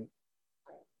 vibrant.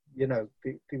 You know,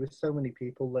 there were so many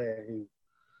people there who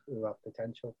have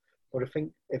potential. But I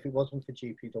think if it wasn't for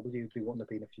GPW, there wouldn't have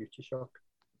been a Future Shock.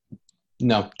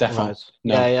 No, definitely. Right.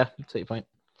 No. Yeah, take your point.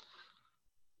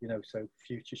 You know, so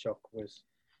Future Shock was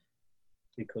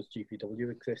because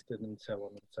GPW existed and so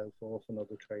on and so forth, and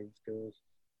other training schools,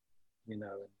 you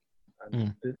know,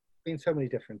 and there's been so many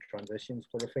different transitions.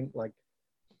 But I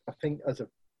think as a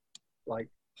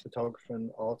photographer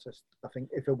and artist, I think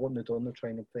if I wouldn't have done the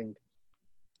training thing,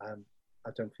 I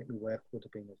don't think my work would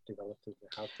have been as developed as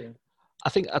it has been. I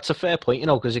think that's a fair point, you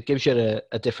know, because it gives you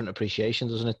a different appreciation,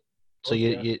 doesn't it? So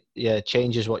it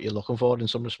changes what you're looking for in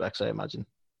some respects, I imagine.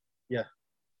 Yeah,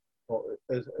 but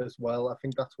as well, I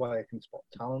think that's why I can spot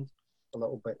talent a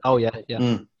little bit. Oh yeah. I've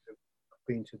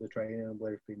been to the training and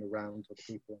where I've been around other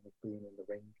people and I've been in the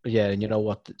ring. Yeah, and you know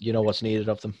what's needed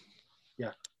of them.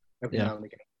 Yeah, every now and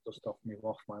again, just off me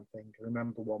off man thing. I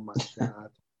remember one match I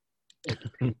had.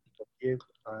 It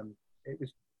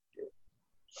was.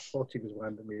 I thought he was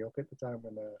winding me up at the time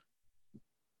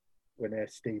when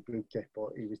Steve booked it,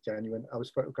 but he was genuine. I was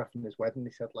photographing his wedding.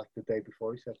 He said, like, the day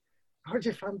before, he said, "How do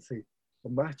you fancy a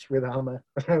match with Hammer?"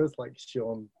 And I was like,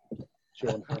 Sean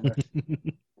Hammer.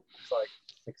 It's like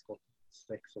 6'6" or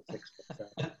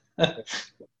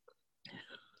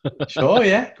 6'7". Sure,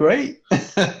 yeah, great.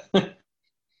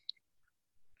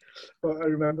 But I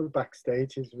remember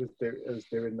backstage, I was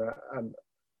doing that, and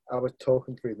I was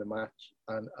talking through the match,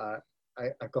 and I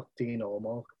got Dean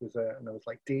Allmark was there, and I was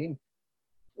like, "Dean,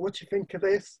 what do you think of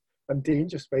this?" And Dean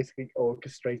just basically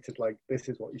orchestrated, like, "This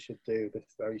is what you should do. This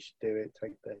is how you should do it.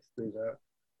 Take this, do that."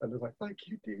 And I was like, "Thank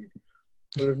you, Dean."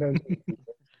 But I've known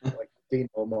like Dean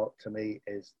Allmark to me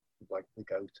is like the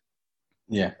GOAT.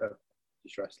 Yeah.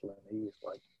 He's wrestling. He's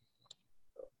like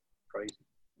crazy.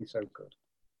 He's so good.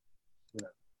 You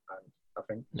know, and I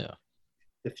think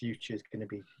the future is going to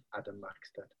be Adam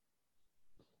Maxted.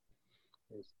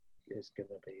 Is going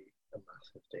to be a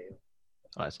massive deal.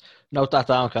 Right. Note that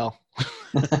down, Carl.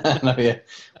 No, yeah.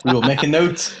 We will make a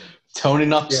note. Tony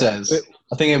Knox says.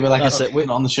 I think it'll be like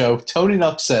on the show. Tony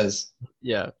Knox says.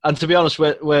 Yeah, and to be honest,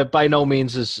 we're by no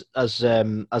means as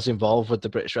involved with the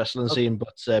British wrestling scene,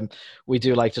 but we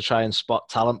do like to try and spot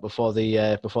talent before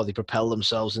they propel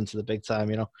themselves into the big time,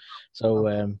 you know.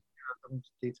 So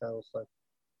details like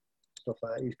stuff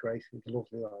like that. He's great. He's a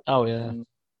lovely lad. Oh yeah.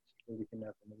 We can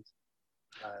never meet.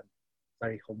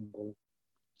 Very humble,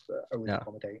 always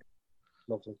accommodating.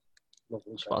 Lovely.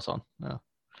 Spot on. Yeah.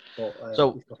 But,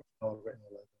 so. He's got all written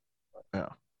all over. Yeah.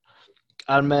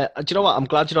 And do you know what? I'm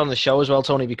glad you're on the show as well,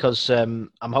 Tony, because I'm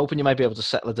hoping you might be able to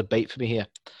settle a debate for me here,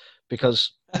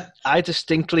 because I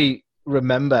distinctly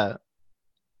remember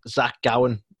Zach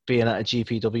Gowan being at a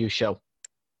GPW show,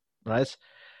 right?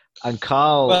 And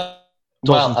Carl.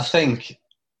 Well, I think.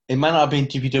 It might not have been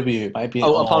GPW. It might be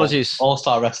apologies.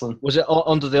 All-Star Wrestling. Was it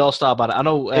under the All-Star banner? I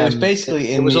know. It was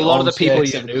basically it was a lot of the people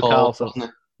you knew, Carl. Wasn't it?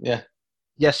 Yeah.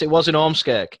 Yes, it was in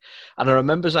Ormskirk. And I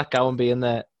remember Zach Gowan being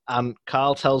there. And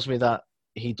Carl tells me that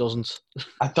he doesn't.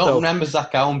 I don't remember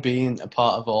Zach Gowan being a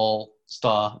part of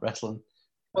All-Star Wrestling.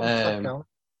 Sorry,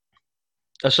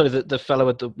 the fellow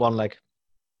with the one leg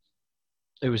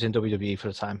who was in WWE for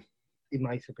a time. He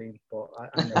might have been, but I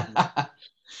know.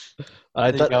 All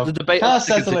right, the debate. Can't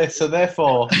settle it, so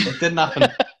therefore it didn't happen.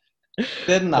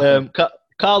 Didn't happen.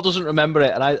 Carl doesn't remember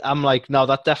it, and I'm like, no,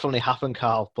 that definitely happened,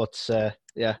 Carl. But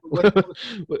yeah,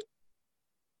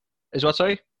 is what?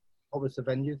 Sorry. What was the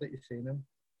venue that you've seen him?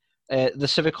 The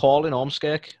Civic Hall in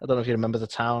Ormskirk. I don't know if you remember the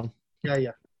town.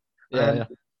 Yeah.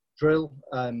 Drill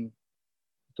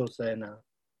does there now.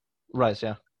 Right.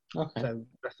 Yeah. Okay. So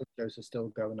wrestling shows are still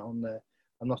going on there.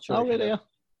 I'm not sure. Oh really? Yeah.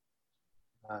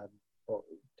 But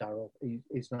Daryl.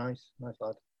 He's nice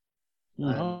lad.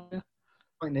 Oh, yeah.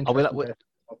 Quite an I'll be that interesting way. person to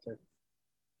talk to.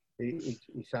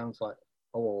 He sounds like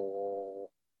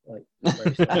like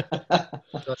very sad.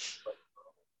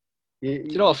 Do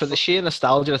you know what? For the sheer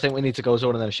nostalgia, I think we need to go to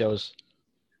one of them shows.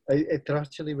 They're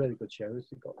actually really good shows.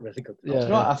 They've got really good. Yeah. You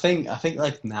know what, I think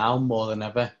like now more than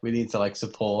ever we need to like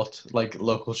support like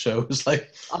local shows.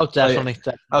 Like Oh, definitely.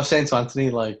 I was saying to Anthony,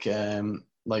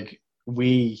 like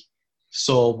we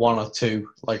saw one or two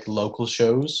like local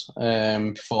shows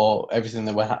before everything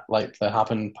that that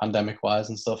happened pandemic wise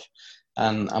and stuff,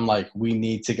 and I'm like, we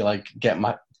need to like get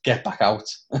back out.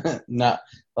 Not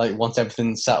like once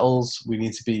everything settles, we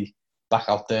need to be back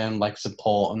out there and like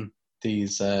supporting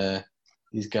these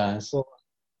guys. Well,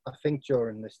 I think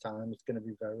during this time it's going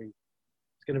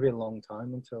to be a long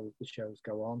time until the shows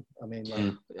go on. I mean,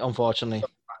 like Unfortunately,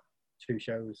 2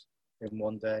 shows in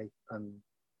one day, and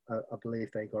I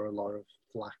believe they got a lot of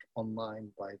flack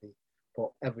online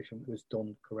but everything was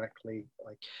done correctly,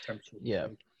 like temperature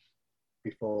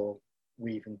before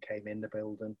we even came in the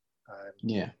building.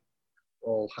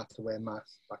 All had to wear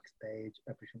masks backstage.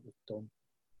 Everything was done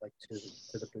like to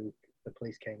the booth. The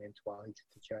police came in twice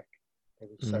to check. It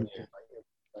was so delighted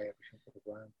by everything for the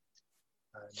ground.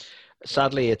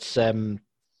 Sadly, it's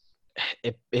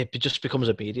it just becomes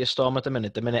a media storm at the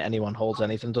minute. The minute anyone holds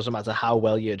anything, doesn't matter how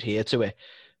well you adhere to it,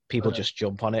 people just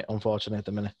jump on it. Unfortunately, at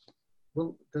the minute.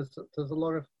 Well, there's a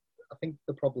lot of. I think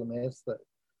the problem is that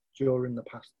during the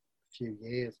past few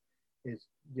years, is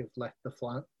you've let the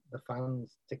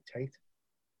fans dictate,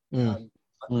 and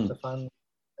the fans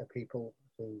are people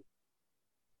who.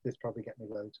 This probably get me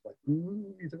loads like,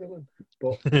 ooh, he's a villain.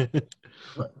 But the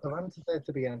fans are there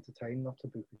to be entertained, not to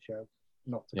book a show,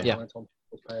 not to comment on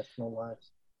people's personal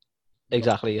lives.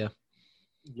 Exactly, yeah.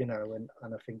 You know, and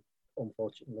I think,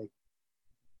 unfortunately,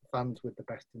 fans with the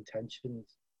best intentions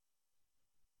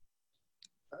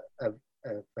are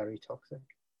very toxic.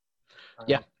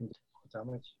 Yeah.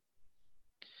 Damage.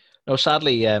 No,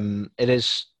 sadly, it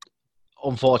is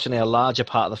unfortunately a larger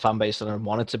part of the fan base than I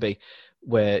want it to be,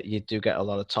 where you do get a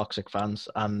lot of toxic fans,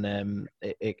 and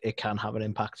it can have an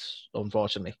impact,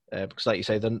 unfortunately, because like you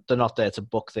say, they're not there to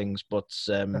book things, but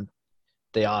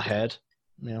they are heard.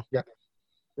 You know? Yeah,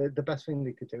 the best thing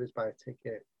they could do is buy a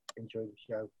ticket, enjoy the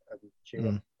show, and cheer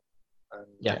up,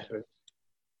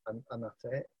 and that's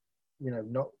it. You know,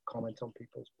 not comment on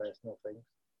people's personal things.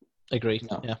 Agreed.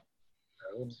 No. Yeah.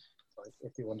 Like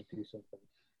if they want to do something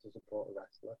to support a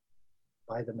wrestler,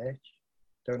 buy the merch.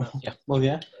 Don't have to. Well,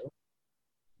 yeah.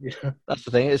 Yeah. That's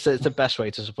the thing. It's the best way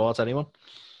to support anyone.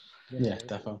 Yeah,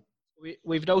 definitely.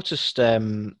 We've noticed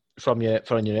from your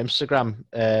Instagram,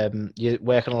 you're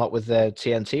working a lot with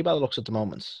TNT by the looks at the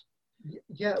moment.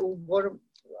 Yeah, well,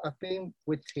 I've been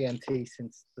with TNT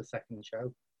since the second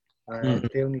show.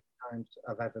 The only times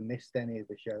I've ever missed any of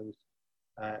the shows,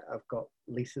 I've got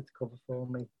Lisa to cover for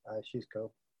me. She's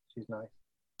cool. She's nice.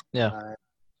 Yeah.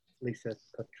 Lisa,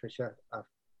 Patricia, I've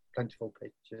plentiful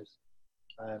pictures.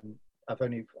 I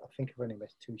think I've only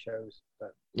missed 2 shows,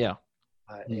 but in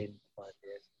 5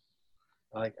 years.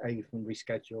 I even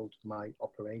rescheduled my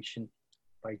operation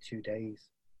by 2 days,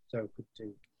 so I could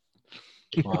do.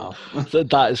 Wow, so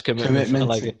that is commitment. Commitment. I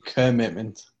like it.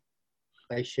 Commitment.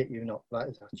 They shit you not. That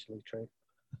is actually true.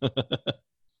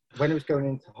 When I was going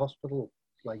into hospital,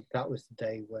 like that was the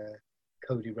day where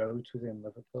Cody Rhodes was in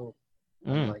Liverpool,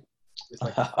 and like it was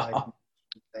like a 5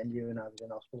 venue, and I was in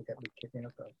hospital getting my kidney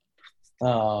out.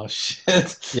 Oh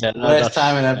shit! Yeah, worst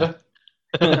timing ever.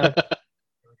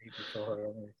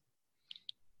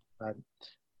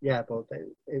 Yeah, but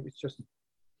it was just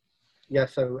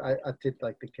So I did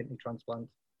like the kidney transplant,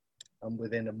 and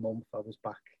within a month I was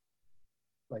back,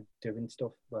 like doing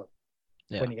stuff. Well,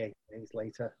 28 days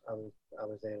later, I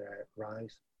was in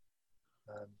Rise,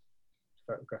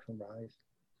 photographing Rise,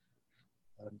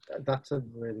 and that's a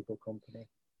really good company.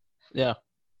 Yeah.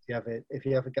 If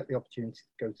you ever get the opportunity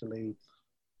to go to Leeds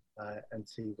and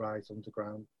see Rise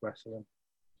Underground Wrestling,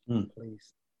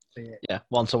 please see it. Yeah,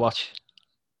 one to watch.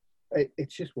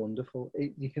 It's just wonderful.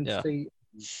 You can see.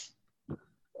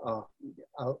 I'll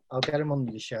get him on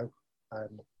the show.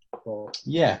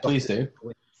 Yeah, please do.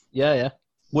 Yeah.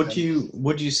 Would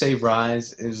you say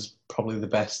Rise is probably the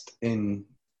best in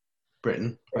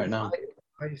Britain right now?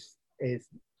 Rise is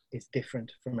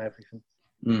different from everything.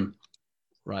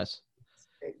 Right.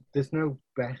 There's no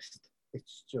best.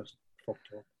 It's just fucked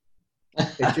up.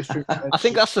 It just I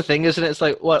think that's the thing, isn't it? It's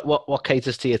like what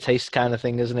caters to your taste kind of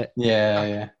thing, isn't it? Yeah.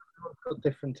 Everyone's got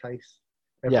different tastes.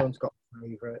 Everyone's got a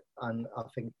favourite, and I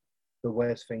think the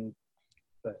worst thing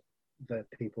that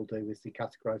people do is they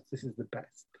categorise. This is the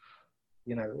best.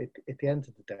 You know, at the end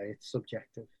of the day, it's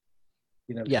subjective.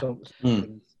 Yeah. some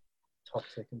things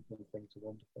toxic and some things are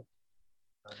wonderful.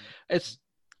 It's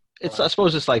I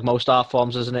suppose it's like most art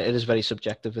forms, isn't it? It is very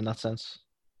subjective in that sense.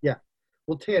 Yeah.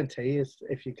 Well, TNT is,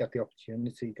 if you get the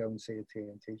opportunity, go and see a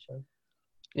TNT show.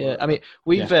 Yeah, I mean,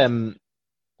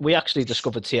 we actually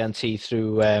discovered TNT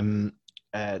through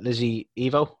Lizzie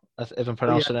Evo, if I'm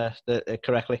pronouncing it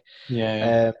correctly.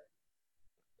 Yeah.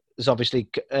 There's obviously,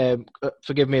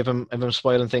 forgive me if I'm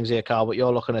spoiling things here, Carl, but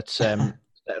you're looking at setting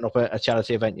up a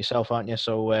charity event yourself, aren't you?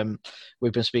 So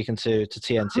we've been speaking to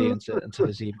TNT and to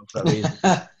Lizzie Evo for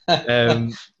that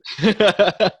reason.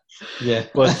 Yeah.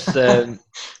 But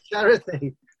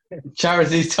Charity.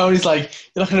 Charities. Tony's like,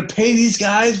 you're not going to pay these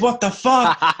guys? What the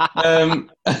fuck?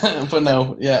 But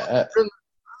no, yeah.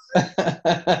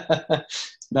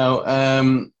 No,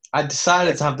 I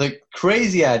decided to have the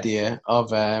crazy idea of,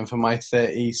 for my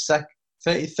 33rd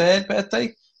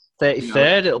birthday.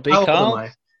 33rd, it'll be, How old Carl. am I?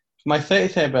 For my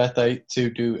 33rd birthday, to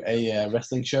do a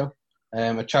wrestling show,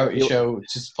 a charity show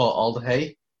to support Alder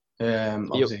Hay.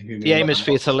 The aim is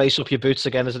for you to lace up your boots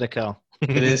again, isn't it, Carl?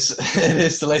 It is. It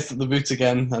is to lace up the boots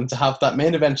again and to have that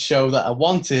main event show that I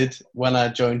wanted when I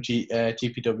joined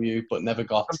GPW, but never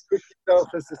got. And put yourself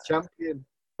as the champion.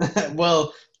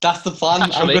 Well, that's the plan.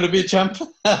 Actually. I'm going to be a champ.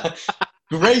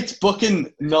 Great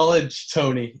booking knowledge,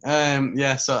 Tony.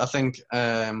 Yeah, so I think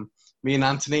me and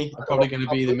Anthony are probably going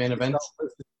to be the main event.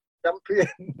 Champion.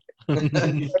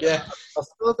 Yeah. I'll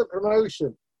start the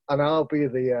promotion, and I'll be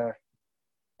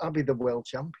the world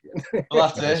champion.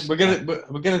 Well, that's it. We're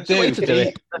gonna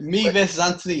do me versus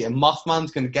Anthony, and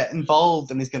Mothman's gonna get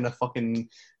involved, and he's gonna fucking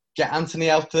get Anthony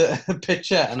out the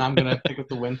picture, and I'm gonna pick up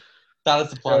the win. That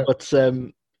is the plan.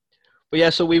 But yeah,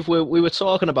 so we were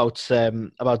talking about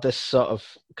this sort of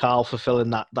Carl fulfilling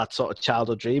that sort of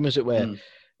childhood dream, as it were,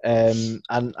 and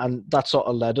that sort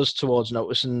of led us towards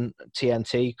noticing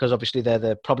TNT because obviously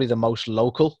they're probably the most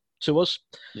local to us.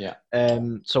 Yeah.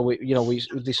 So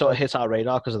they sort of hit our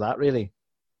radar because of that, really.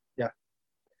 Yeah.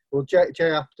 Well, Jay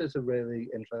Apter's a really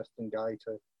interesting guy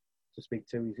to speak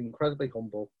to. He's incredibly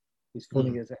humble. He's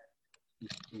funny as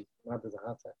he's mad as a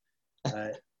hatter.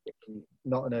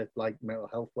 Not in a mental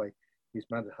health way. He's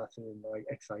mad as a hatter and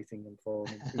exciting and fun.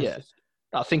 Yeah.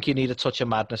 I think you need a touch of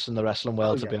madness in the wrestling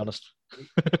world, to be honest.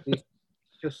 He's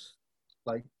just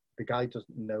the guy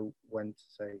doesn't know when to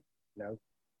say no.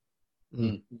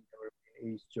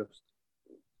 He's just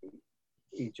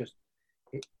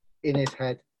in his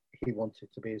head. He wants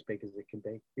it to be as big as it can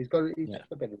be. He's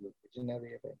just a bit of a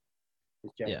visionary, I think.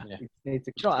 He needs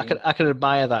to I can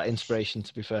admire that inspiration.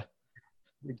 To be fair,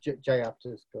 Jay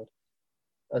Apter's good.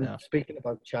 And speaking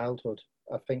about childhood,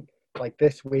 I think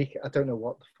this week, I don't know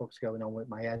what the fuck's going on with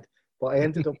my head, but I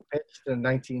ended up pitched in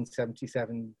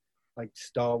 1977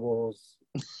 Star Wars.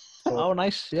 Oh,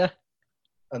 nice, yeah.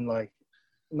 And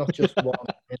not just one,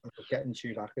 getting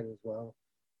Chewbacca as well,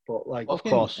 but of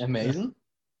course, amazing.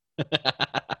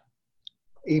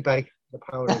 eBay, the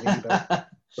power of eBay.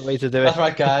 The way to do it. That's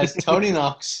right, guys. Tony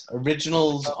Knox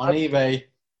originals on eBay.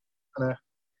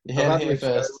 You heard it here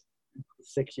first.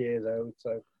 6 years old,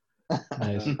 so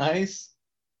nice.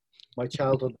 My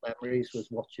childhood memories was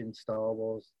watching Star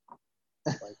Wars.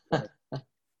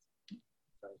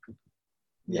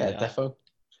 Yeah, defo.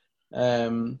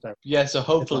 So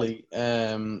hopefully,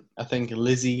 I think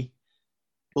Lizzie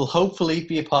will hopefully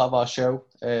be a part of our show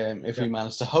if we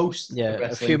manage to host. Yeah,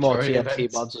 a few more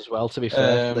TNT mods as well. To be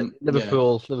fair,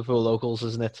 Liverpool locals,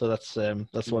 isn't it? So that's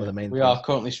one of the main. We are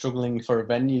currently struggling for a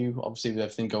venue, obviously with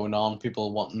everything going on.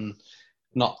 People wanting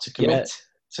not to commit.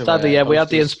 Sadly, we had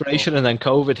the inspiration and then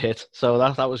COVID hit, so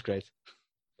that was great.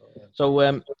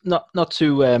 So not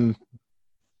to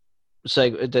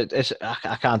say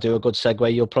I can't do a good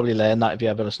segue. You'll probably learn that if you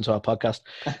ever listen to our podcast.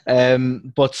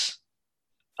 But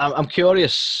I'm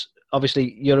curious.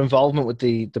 Obviously, your involvement with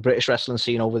the British wrestling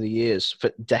scene over the years,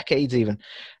 for decades even.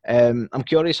 I'm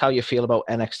curious how you feel about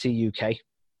NXT UK.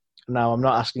 Now, I'm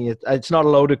not asking you. It's not a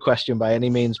loaded question by any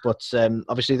means, but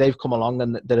obviously they've come along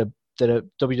and they're a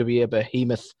WWE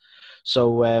behemoth.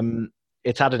 So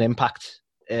it's had an impact.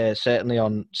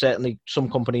 Certainly some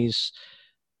companies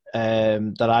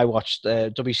that I watched,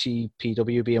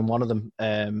 WCPW being one of them,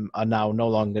 are now no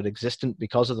longer existent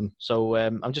because of them. So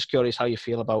I'm just curious how you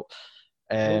feel about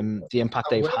the impact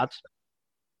they've had.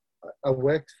 I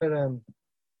worked for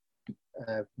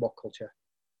What Culture.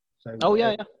 So,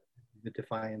 the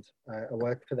Defiant. I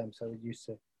worked for them, so I used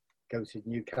to go to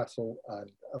Newcastle,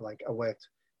 and I worked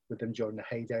with them during the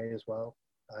heyday as well.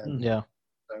 So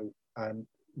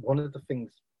one of the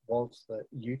things was that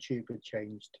YouTube had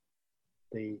changed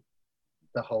the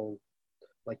whole,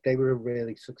 they were a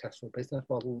really successful business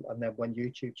model, and then when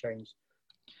YouTube changed,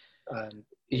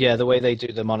 Yeah, the way they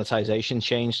do the monetization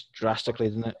changed drastically,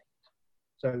 didn't it?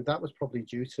 So that was probably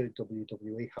due to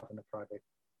WWE having a private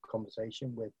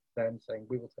conversation with them saying,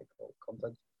 we will take all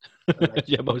content.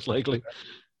 Yeah, most likely.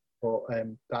 But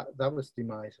that was the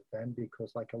demise of them,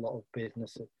 because like a lot of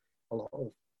businesses, a lot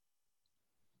of,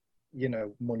 you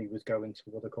know, money was going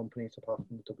to other companies apart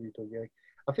from the WWE.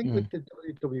 I think with the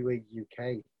WWE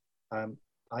UK,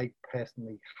 I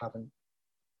personally haven't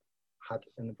had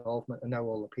an involvement. I know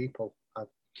all the people.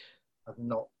 I've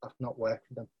not worked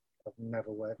for them. I've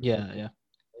never worked. Yeah, for them. yeah.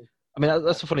 I mean,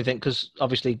 that's the funny thing, because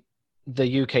obviously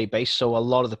the UK base, so a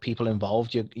lot of the people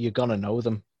involved, you're gonna know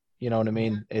them. You know what I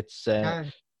mean? It's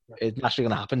it's naturally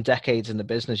gonna happen. Decades in the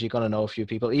business, you're gonna know a few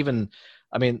people. Even,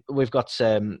 I mean, we've got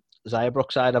Zaya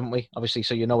Brookside, haven't we? Obviously,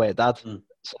 so you know her dad.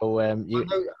 So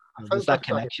there's that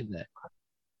connection there.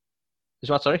 Is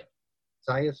what? Sorry.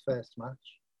 Zaya's first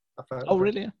match. Oh,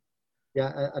 really?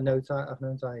 Yeah, I know Zaya. I've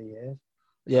known Zaya years.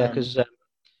 Yeah, because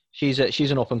she's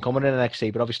an up and coming in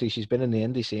NXT, but obviously she's been in the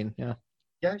indie scene. Yeah.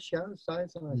 Yeah, she has.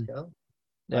 Zaya's a nice girl.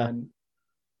 Yeah.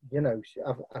 You know,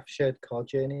 I've shared car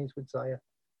journeys with Zaya.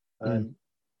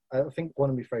 I think one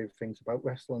of my favourite things about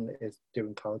wrestling is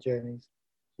doing car journeys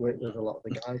with a lot of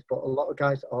the guys. But a lot of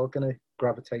guys are going to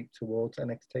gravitate towards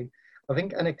NXT. I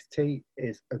think NXT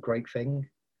is a great thing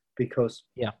because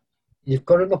you've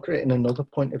got to look at it in another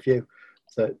point of view.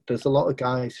 That there's a lot of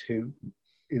guys who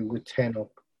would turn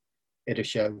up at a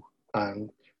show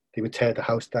and they would tear the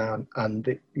house down,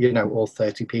 and you know, all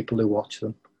 30 people who watch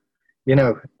them, you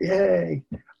know, yay!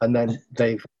 And then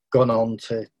they've gone on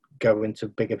to go into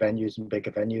bigger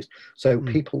venues. So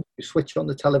people switch on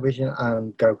the television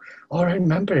and go, oh, I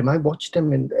remember him. I watched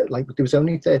him, and like there was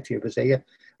only 30 of us here,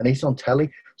 and he's on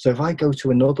telly. So if I go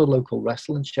to another local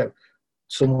wrestling show,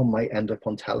 someone might end up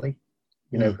on telly,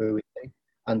 you know, who is he?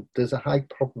 And there's a high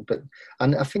probability.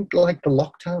 And I think like the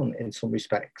lockdown in some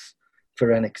respects for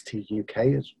NXT UK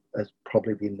has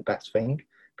probably been the best thing,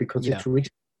 because it's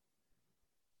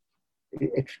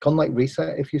gone like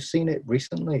reset. If you've seen it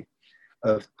recently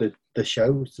of the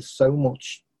shows, there's so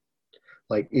much,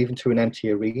 like even to an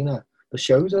empty arena, the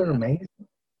shows are amazing.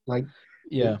 Like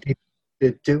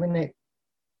they're doing it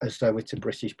as though it's a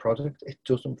British product. It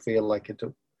doesn't feel like it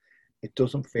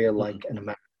doesn't feel like an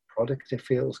American product. It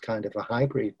feels kind of a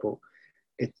hybrid, but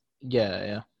it's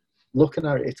looking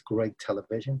at it, it's great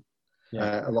television.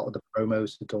 A lot of the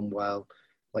promos are done well,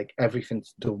 like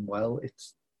everything's done well.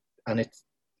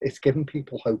 It's given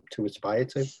people hope to aspire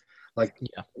to. Like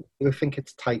I think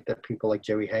it's tight that people like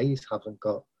Joey Hayes haven't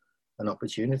got an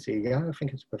opportunity. Yeah, I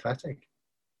think it's pathetic.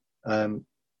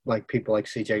 Like people like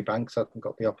CJ Banks haven't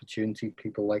got the opportunity.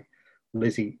 People like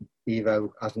Lizzie Evo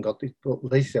hasn't got the. But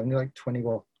Lizzie's only like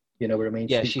 21. You know what I mean?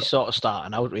 Yeah, she's sort of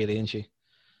starting out, really, isn't she?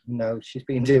 No, she's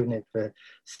been doing it for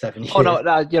 7 years. Oh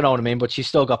no, you know what I mean. But she's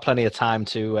still got plenty of time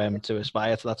to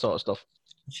aspire to that sort of stuff.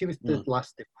 She was the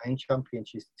last Divine champion.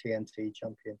 She's the TNT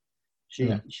champion. She's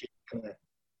gonna,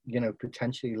 you know,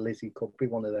 potentially Lizzie could be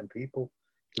one of them people.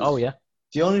 Oh yeah.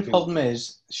 The only problem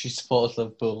is she supports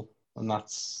Liverpool, and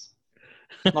that's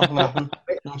not going to happen. You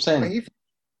know what I'm saying?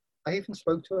 I even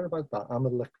spoke to her about that. I'm a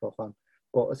Liverpool fan,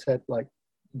 but I said, like,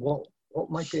 what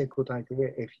might be a good idea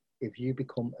if you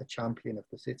become a champion of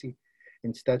the city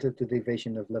instead of the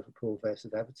division of Liverpool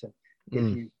versus Everton.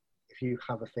 If you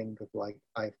have a thing of like,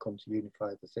 I've come to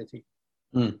unify the city.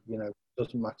 You know, it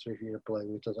doesn't matter if you're a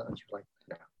blue, it doesn't. And she's like,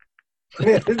 no.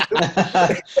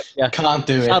 Can't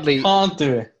do it. Sadly, can't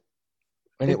do it.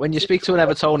 When you speak to an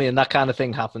Evertonian, that kind of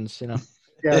thing happens, you know.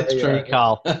 It's true,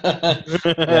 Carl.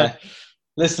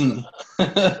 Listen,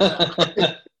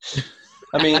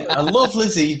 I mean, I love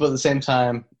Lizzie, but at the same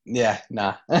time,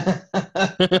 nah.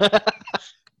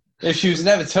 If she was an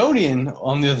Evertonian,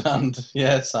 on the other hand,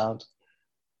 sound.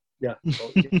 Yeah,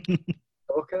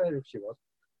 okay, if she was.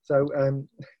 So,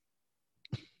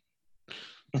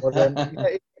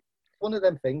 it's one of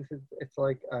them things. It's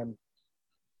like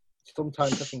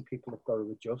sometimes I think people have got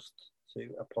to adjust to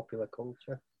a popular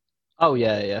culture. Oh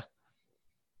yeah.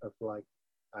 Of like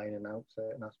ironing out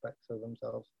certain aspects of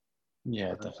themselves.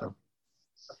 Yeah, definitely.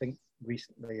 I think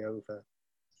recently over,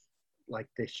 like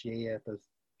this year,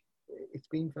 it's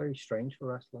been very strange for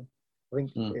wrestling. I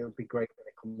think it would be great when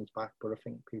it comes back, but I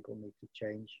think people need to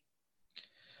change.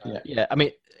 Yeah. I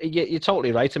mean, you're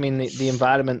totally right. I mean, the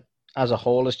environment as a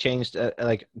whole has changed.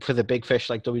 Like for the big fish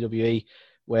like WWE,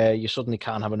 where you suddenly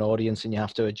can't have an audience and you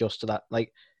have to adjust to that.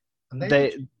 Like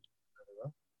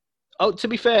to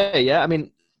be fair, I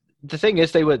mean, the thing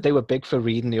is, they were big for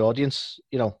reading the audience,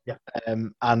 you know.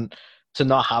 And to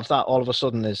not have that all of a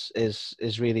sudden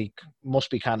is really must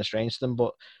be kind of strange to them.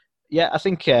 But yeah, I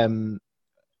think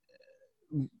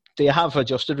they have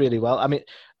adjusted really well. I mean,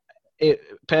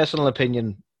 personal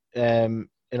opinion, in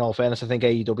all fairness, I think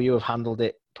AEW have handled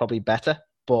it probably better,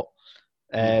 but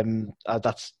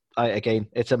that's again,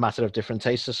 it's a matter of different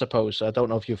tastes, I suppose. I don't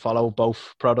know if you follow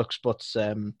both products, but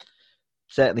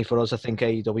certainly for us, I think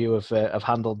AEW have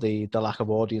handled the lack of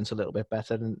audience a little bit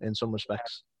better in some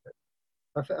respects.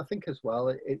 I think as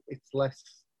well, it's less.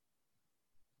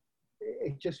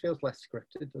 It just feels less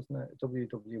scripted, doesn't it?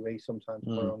 WWE sometimes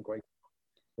put on great,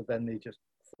 but then they just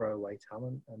throw away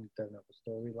talent and don't have a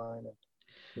storyline.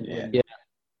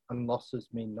 And losses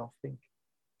mean nothing.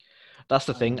 That's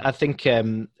the thing. I think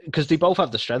because they both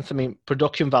have the strength. I mean,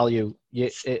 production value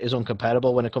is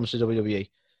uncomparable when it comes to WWE.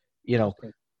 You know,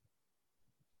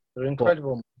 they're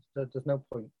incredible. There's no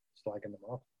point slagging them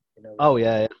off. You know. Oh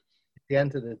yeah. At the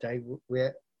end of the day,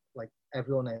 we're like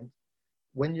everyone ends.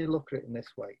 When you look at it in this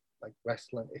way, like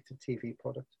wrestling, it's a TV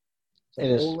product. So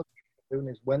all the people doing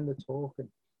is when they're talking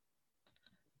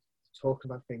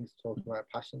about things, talking about it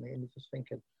passionately, and you're just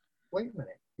thinking, wait a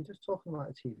minute, you're just talking about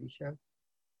a TV show. Have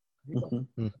you got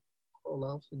all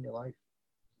else in your life?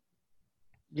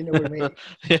 You know what I mean?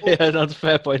 Yeah, that's a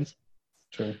fair point.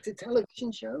 True. It's a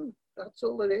television show. That's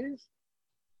all it is.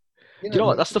 Do you know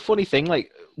what? That's the funny thing.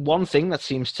 Like, one thing that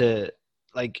seems to,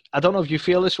 like, I don't know if you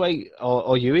feel this way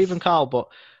or you even, Carl, but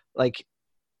like,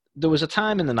 there was a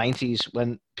time in the 90s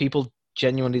when people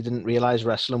genuinely didn't realize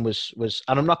wrestling was,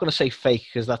 and I'm not going to say fake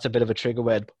because that's a bit of a trigger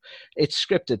word, but it's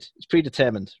scripted, it's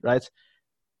predetermined, right?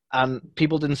 And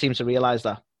people didn't seem to realize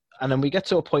that. And then we get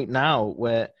to a point now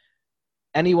where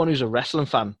anyone who's a wrestling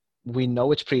fan, we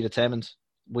know it's predetermined.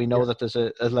 We know that there's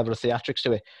a level of theatrics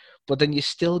to it. But then you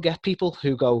still get people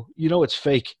who go, you know, it's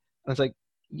fake. And it's like,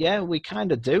 yeah, we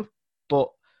kind of do, but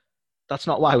that's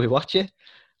not why we watch it.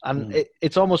 And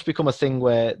it's almost become a thing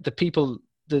where the people,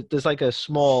 there's like a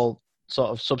small sort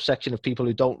of subsection of people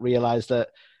who don't realize that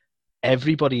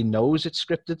everybody knows it's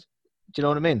scripted. Do you know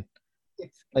what I mean?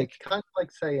 It's kind of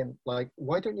like saying, like,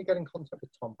 why don't you get in contact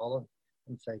with Tom Holland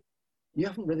and say, you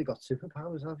haven't really got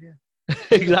superpowers, have you?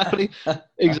 Exactly.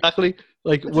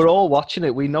 Like, we're all watching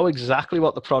it. We know exactly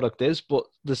what the product is, but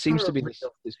there seems to be this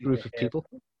group of people.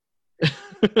 It's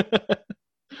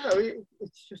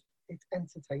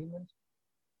entertainment.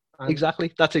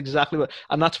 Exactly. That's exactly what,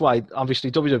 and that's why obviously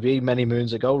WWE many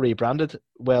moons ago rebranded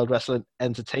World Wrestling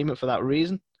Entertainment for that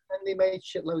reason. And they made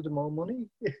shitloads of more money.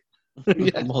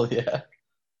 Well, yeah.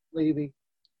 The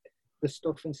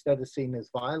stuff, instead of seen as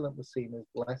violent, was seen as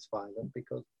less violent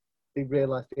because they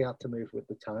realised they had to move with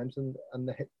the times and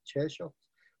the hit chair shots.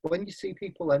 When you see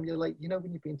people emulate, you know,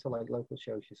 when you've been to like local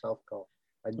shows yourself, Carl,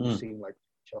 and you've seen like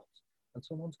shots, and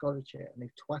someone's got a chair and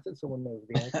they've twatted someone over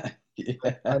the head,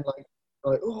 and like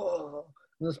oh,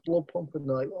 and there's blood pumping,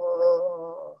 like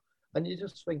oh, and you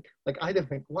just think, like, I don't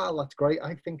think, wow, that's great.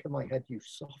 I think in my head, you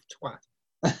soft twat,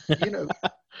 you know,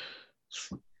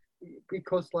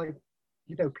 because like,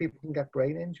 you know, people can get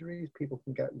brain injuries, people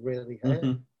can get really hurt.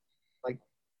 Like,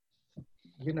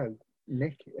 you know,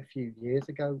 Nick a few years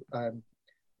ago,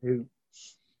 who,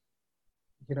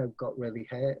 you know, got really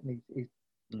hurt and he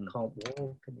can't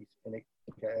walk and he's going to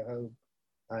get home.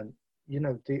 And, you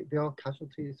know, they are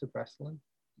casualties of wrestling.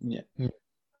 Yeah.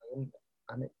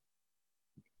 And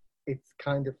it's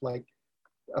kind of like,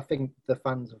 I think the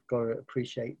fans have got to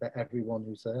appreciate that everyone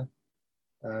who's there,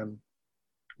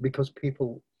 because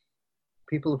people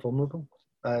are vulnerable.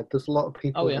 There's a lot of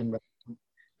people in wrestling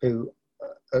who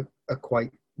are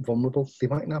quite vulnerable. They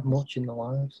mightn't have much in their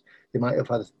lives. They might have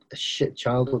had a shit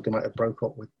childhood. They might have broke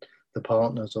up with the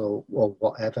partners or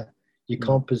whatever. You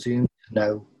can't presume to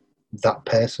know that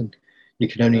person. You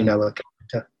can only know a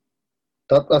character.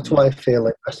 That's why I feel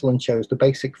like wrestling shows, the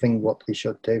basic thing what they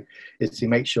should do is to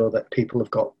make sure that people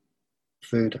have got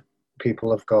food.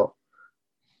 People have got,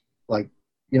 like,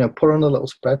 you know, put on a little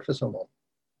spread for someone.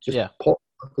 Just put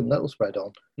a little spread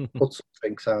on, put some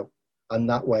drinks out, and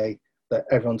that way that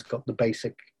everyone's got the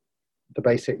basic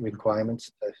requirements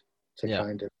to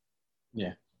kind of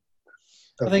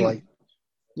I think, like,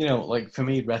 you know, like for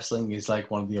me, wrestling is like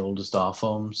one of the oldest art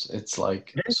forms. It's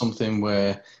like something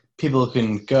where people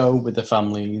can go with their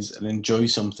families and enjoy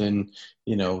something.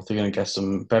 You know, they're going to get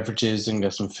some beverages and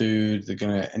get some food. They're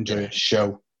going to enjoy a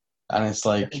show, and it's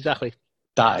like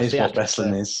that is what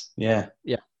wrestling is. Yeah.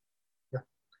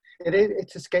 It is.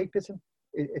 It's escapism.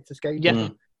 It's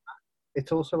escapism.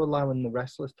 It's also allowing the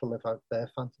wrestlers to live out their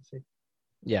fantasy.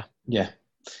 Yeah.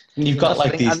 And you've got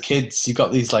like these kids, you've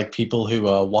got these like people who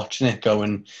are watching it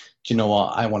going, do you know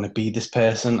what? I want to be this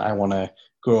person. I want to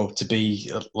grow up to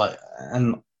be like,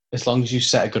 and as long as you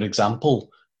set a good example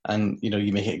and, you know,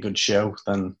 you make it a good show,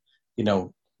 then, you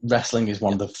know, wrestling is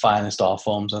one of the finest art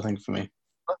forms, I think, for me.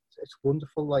 it's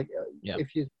wonderful. Like Yeah.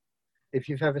 if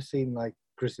you've ever seen like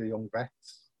Grizzly Young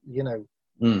Vets, you know,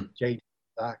 JD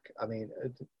Stack, I mean,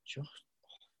 just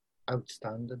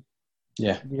outstanding.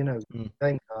 Yeah. You know,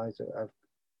 same guys have,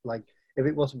 like, if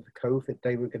it wasn't for COVID,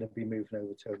 they were going to be moving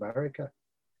over to America.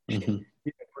 You know,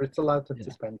 but it's allowed them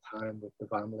to spend time with the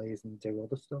families and do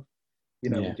other stuff, you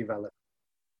know, and develop,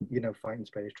 you know, fighting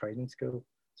spirit training school.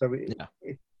 So it's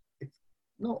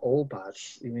not all bad.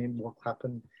 I mean, what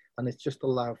happened, and it's just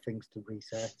allowed things to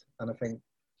reset. And I think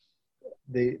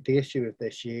the issue of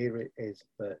this year is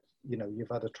that, you know,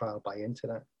 you've had a trial by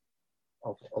internet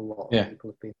of a lot of people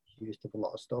have been accused of a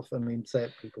lot of stuff. I mean,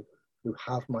 certain people who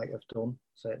might have done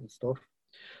certain stuff.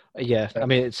 Yeah, I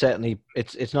mean, it's certainly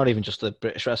it's not even just the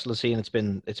British wrestling scene. It's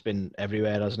been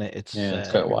everywhere, hasn't it?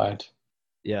 It's quite wide.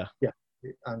 Yeah,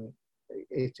 and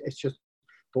it's just.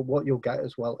 But what you'll get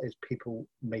as well is people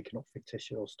making up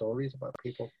fictitious stories about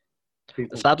people.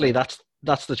 Sadly, that's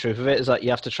the truth of it. Is that you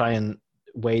have to try and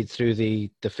wade through the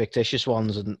fictitious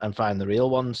ones and find the real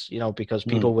ones. You know, because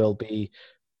people will be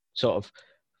sort of,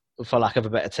 for lack of a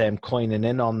better term, coining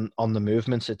in on the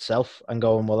movements itself and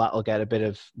going, well, that'll get a bit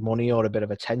of money or a bit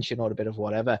of attention or a bit of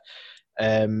whatever.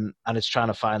 And it's trying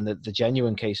to find the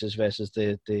genuine cases versus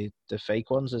the fake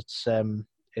ones. It's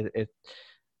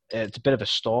it's a bit of a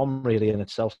storm, really, in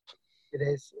itself. It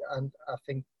is, and I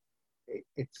think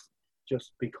it's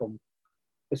just become,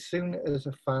 as soon as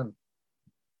a fan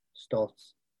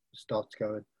starts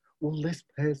going, well, this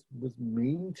person was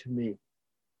mean to me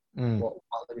while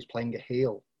he was playing a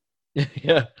heel.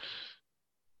 Yeah,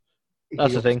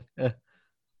 that's the thing. Yeah.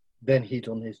 Then he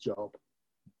done his job.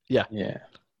 Yeah,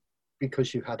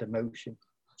 because you had emotion,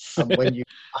 and when you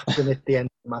acted at the end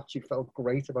of the match, you felt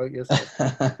great about yourself.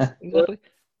 Exactly.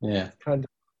 Yeah,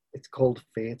 it's called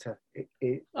theatre.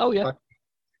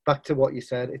 Back to what you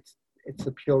said. It's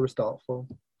the purest art form,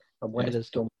 and when it's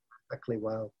done perfectly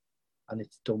well, and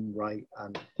it's done right,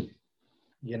 and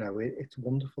you know, it's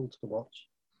wonderful to watch.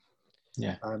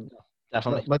 Yeah,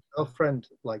 definitely. My girlfriend,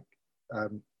 like,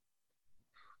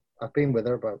 I've been with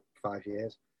her about 5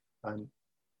 years, and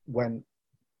when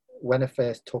I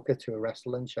first took her to a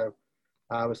wrestling show,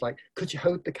 I was like, could you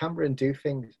hold the camera and do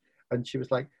things? And she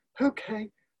was like, okay.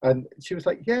 And she was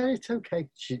like, yeah, it's okay.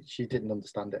 She didn't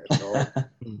understand it at all.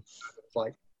 It's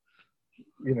like,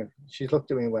 you know, she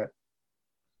looked at me and went,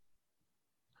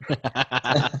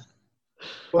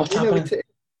 well, you know,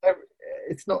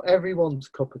 it's not everyone's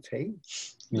cup of tea.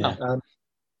 Yeah.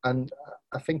 And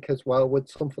I think as well, with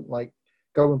something like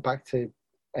going back to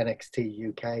NXT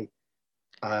UK,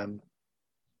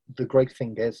 the great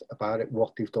thing is about it,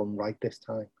 what they've done right this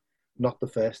time, not the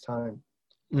first time.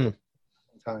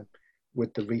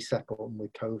 With the reset button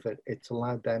with COVID, it's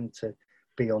allowed them to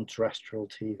be on terrestrial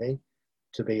TV,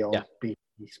 to be on BT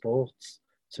Sports,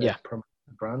 to promote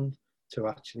the brand, to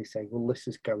actually say, well, this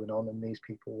is going on and these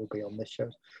people will be on this show.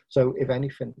 So if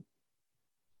anything,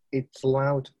 it's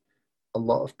allowed a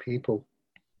lot of people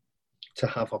to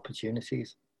have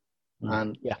opportunities.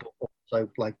 And so,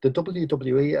 like, the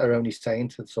WWE are only saying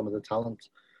to some of the talents,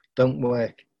 don't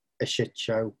work a shit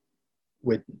show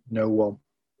with no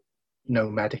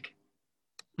medic.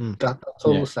 That's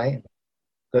all they're saying.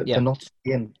 They're not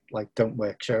saying, like, don't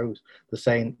work shows. They're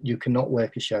saying you cannot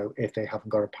work a show if they haven't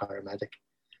got a paramedic.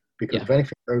 Because if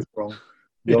anything goes wrong,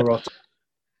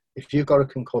 if you've got a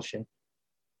concussion,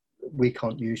 we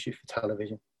can't use you for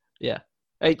television. Yeah.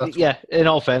 In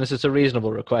all fairness, it's a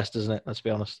reasonable request, isn't it? Let's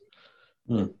be honest.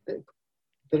 They're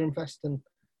investing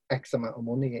X amount of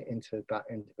money into that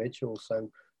individual,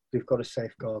 so they've got to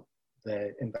safeguard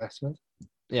their investment.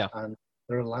 Yeah. And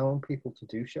they're allowing people to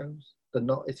do shows.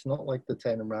 It's not like they're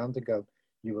turning around and go,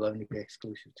 you will only be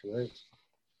exclusive to us.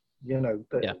 You know,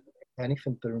 if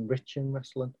anything, they're enriching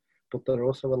wrestling, but they're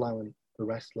also allowing the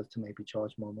wrestler to maybe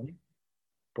charge more money.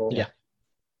 But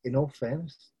in all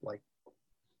fairness, like,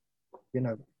 you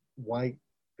know, why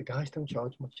the guys don't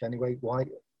charge much anyway?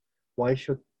 Why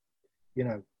should, you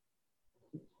know,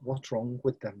 what's wrong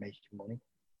with them making money?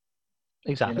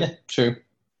 Exactly. You know, true.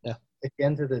 Yeah. At the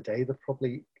end of the day, they're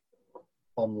probably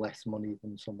on less money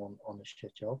than someone on a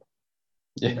shit job.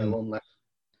 You know, unless,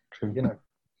 true. You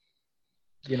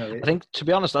know, I think, to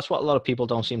be honest, that's what a lot of people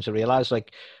don't seem to realize.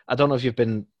 Like, I don't know if you've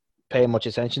been paying much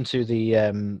attention to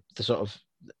the sort of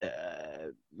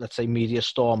let's say media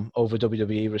storm over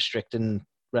WWE restricting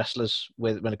wrestlers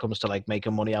when it comes to, like,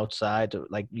 making money outside,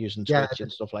 like using Twitch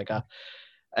and stuff like that.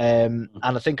 And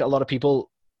I think a lot of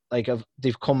people, like,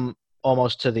 they've come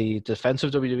almost to the defense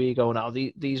of WWE, going, "Oh,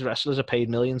 these wrestlers are paid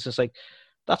millions." It's like,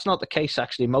 that's not the case,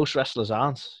 actually. Most wrestlers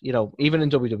aren't. You know, even in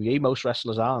WWE, most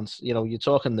wrestlers aren't. You know, you're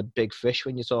talking the big fish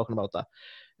when you're talking about that.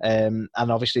 And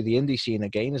obviously the indie scene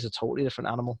again is a totally different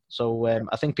animal. So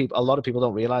I think a lot of people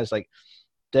don't realize, like,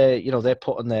 they're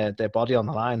putting their body on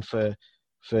the line for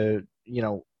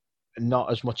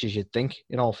not as much as you'd think,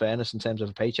 in all fairness, in terms of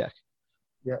a paycheck.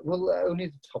 Yeah, well, only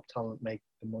the top talent make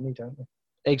the money, don't they?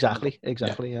 Exactly,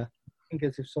 yeah. I think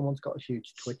if someone's got a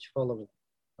huge Twitch following,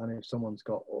 and if someone's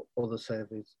got other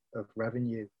sources of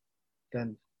revenue,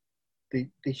 then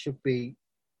they should be,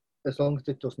 as long as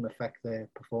it doesn't affect their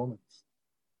performance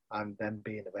and them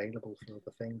being available for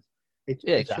other things.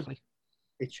 Exactly.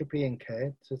 It should be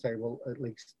incurred to say, well, at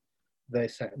least they're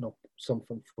setting up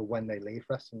something for when they leave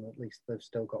wrestling. At least they've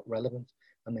still got relevance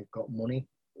and they've got money.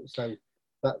 So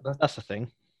that's the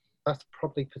thing. That's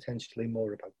probably potentially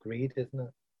more about greed, isn't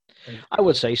it? I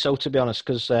would say so, to be honest,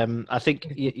 because I think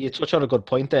you touch on a good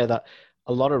point there, that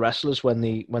a lot of wrestlers, when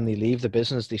they leave the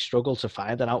business, they struggle to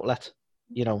find an outlet.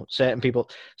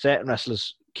 Certain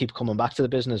wrestlers keep coming back to the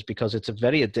business because it's a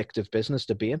very addictive business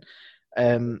to be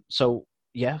in. So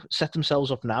yeah, set themselves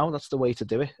up now. That's the way to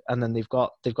do it, and then they've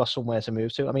got somewhere to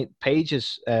move to. I mean,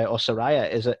 Paige's or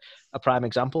Saraya is a prime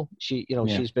example. She's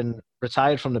been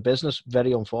retired from the business,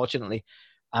 very unfortunately,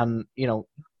 and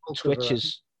Twitch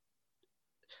is.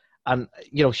 And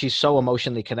she's so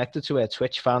emotionally connected to her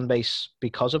Twitch fan base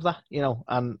because of that.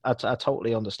 And I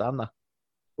totally understand that.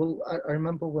 Well, I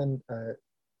remember when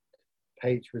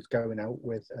Paige was going out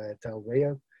with Del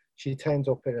Rio. She turns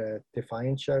up at a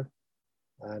Defiant show,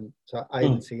 so I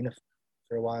hadn't seen her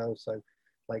for a while. So,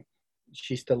 like,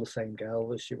 she's still the same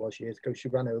girl as she was years ago. She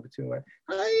ran over to me and went,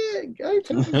 "Hi,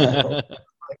 Tony."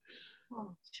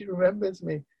 She remembers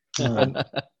me. And,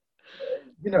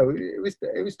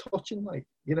 it was touching, like,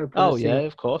 Oh yeah,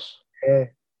 of course.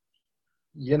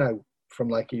 From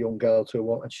like a young girl to a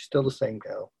woman, she's still the same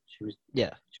girl. She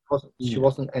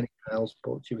wasn't anything else,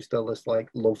 but she was still this, like,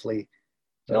 lovely.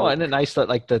 No, isn't it nice that,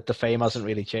 like, the fame hasn't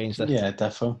really changed it? Yeah,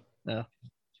 definitely. Yeah,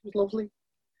 she was lovely.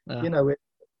 Yeah.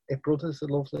 Her brothers are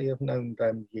lovely. I've known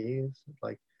them years.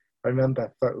 Like, I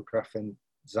remember photographing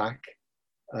Zach,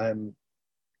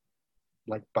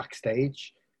 like,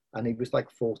 backstage. And he was like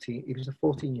 14. He was a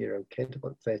 14-year-old kid,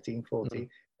 about 13, 14.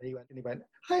 And he went,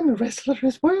 "I'm a wrestler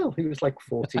as well." He was like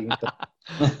 14.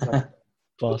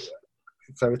 Boss.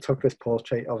 So I took this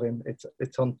portrait of him. It's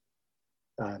on.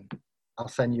 I'll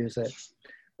send you it.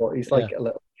 But he's like a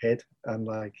little kid, and,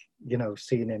 like,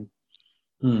 seeing him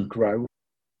grow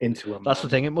into a man. That's the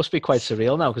thing. It must be quite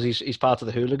surreal now, because he's part of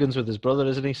the Hooligans with his brother,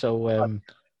 isn't he? So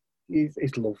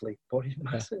he's lovely, but he's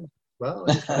massive. Well,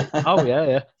 he's like, oh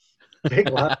yeah.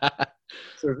 Big lad.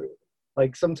 So,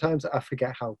 like, sometimes I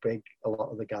forget how big a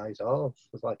lot of the guys are.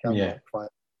 It's like, I'm like 5.5.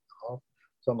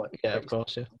 So I'm like, yeah, of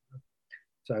course, yeah.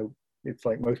 So it's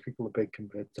like most people are big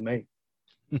compared to me.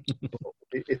 But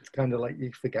it's kind of like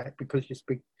you forget, because you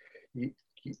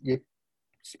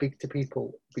speak to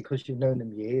people because you've known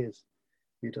them years.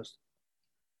 You just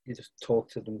talk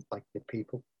to them like they're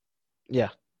people. Yeah.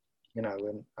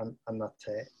 And that's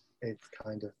it. It's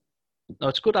kind of. No,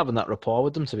 it's good having that rapport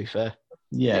with them, to be fair.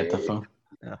 Yeah, definitely.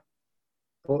 Yeah.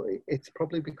 But it's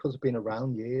probably because I've been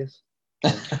around years.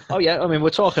 Oh yeah, I mean,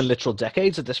 we're talking literal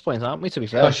decades at this point, aren't we, to be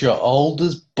fair? Gosh, you're old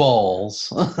as balls.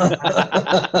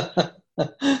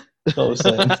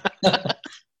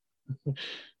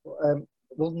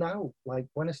 Well, now, like,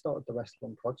 when I started the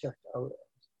wrestling project, I was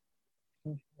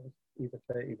either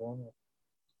 31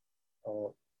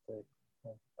 or 30.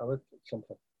 I was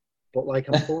something. But, like,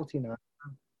 I'm 49.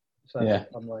 So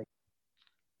I'm like,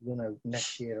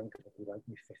 next year I'm going to be like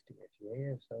my 50th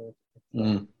year. So it's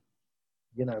like,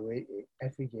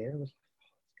 every year I was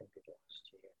like, it's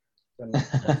going to be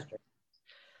last year.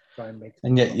 Try and make.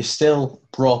 And yet you're still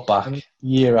brought back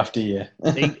year after year.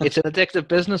 It's an addictive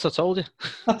business, I told you.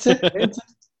 That's it.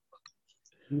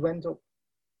 You end up,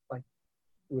 like,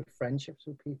 with friendships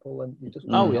with people, and you just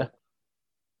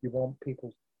you want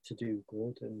people to do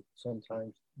good, and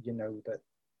sometimes that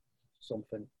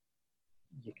something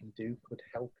you can do could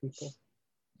help people.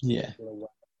 Yeah.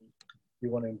 You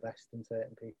want to invest in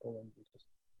certain people, and you just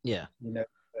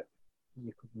that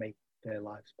you could make their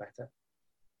lives better.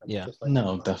 And just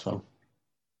like definitely.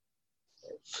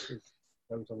 It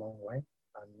goes a long way.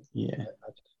 And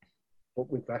but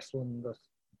with wrestling,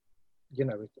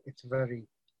 it's very.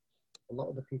 A lot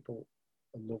of the people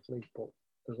are lovely, but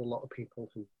there's a lot of people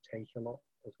who take a lot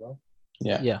as well.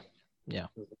 Yeah.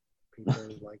 There's people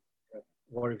who like,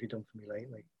 what have you done for me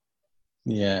lately?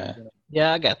 Yeah.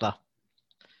 Yeah, I get that.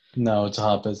 No, it's a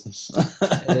hard business.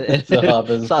 It's a hard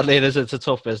business. Sadly, it is. It's a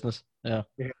tough business. Yeah.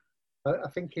 I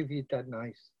think if you're dead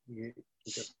nice, you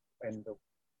just end up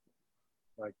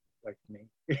like me.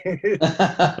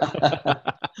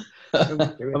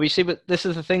 Don't do it. But you see, but this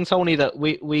is the thing, Tony, that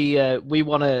we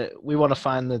want to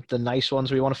find the nice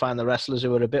ones. We want to find the wrestlers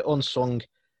who are a bit unsung,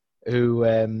 who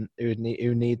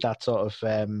need that sort of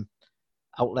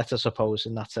outlet, I suppose,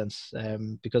 in that sense,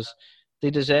 because they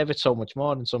deserve it so much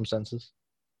more in some senses.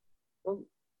 Well,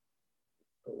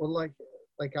 like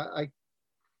I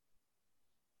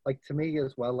like, to me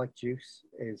as well, like Juice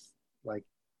is like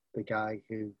the guy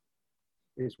who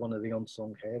is one of the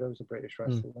unsung heroes of British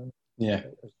wrestling. Yeah.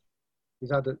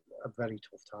 He's had a very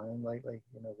tough time lately,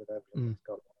 you know, with everything that's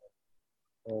got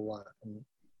on, all that, and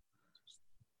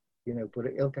you know, but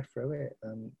he'll get through it.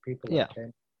 And people like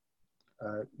him,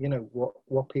 you know,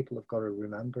 what people have got to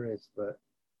remember is that,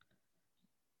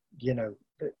 you know,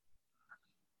 that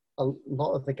a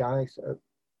lot of the guys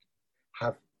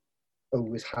have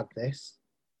always had this.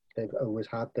 They've always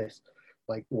had this,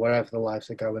 like, wherever their lives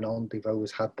are going on, they've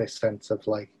always had this sense of,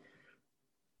 like,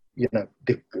 you know,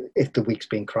 if the week's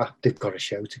been crap, they've got a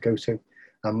show to go to.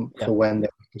 For when they're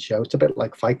on the show, it's a bit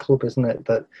like Fight Club, isn't it?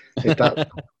 That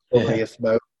glorious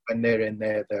moment when they're in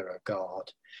there, they're a god.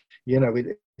 You know,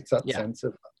 it's that sense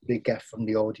of they get from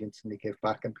the audience and they give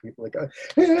back, and people are going,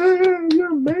 "Hey,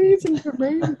 you're amazing, you're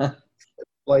amazing."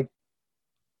 Like,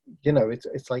 you know,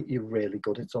 it's like you're really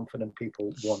good at something, and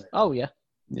people want to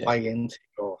buy into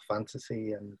your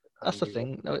fantasy, and that's the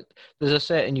thing. There's a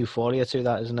certain euphoria to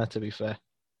that, isn't there? To be fair.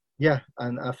 Yeah,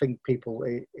 and I think people,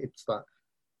 it's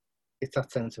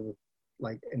that sense of,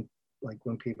 like,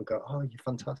 when people go, "Oh, you're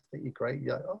fantastic, you're great,"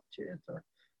 you're like, "Oh, cheers."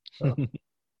 So,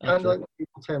 and like when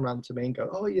people turn around to me and go,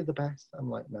 "Oh, you're the best," I'm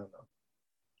like, "No,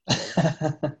 just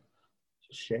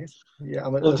shit." Yeah,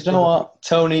 well, do you know what,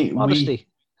 Tony? Honesty.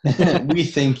 We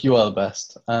think you are the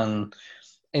best, and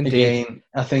indeed, again,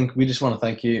 I think we just want to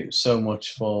thank you so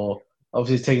much for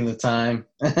obviously taking the time.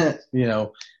 You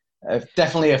know,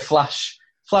 definitely a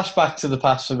flashback to the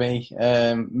past for me.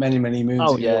 Many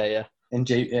moons ago. In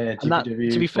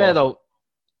GPW. To be fair, though,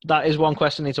 that is one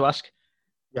question I need to ask.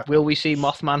 Yeah. Will we see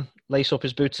Mothman lace up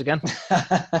his boots again?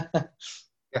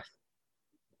 Yes.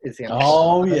 Is the answer.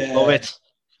 Oh, yeah. Love it.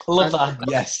 Love that.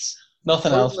 Yes.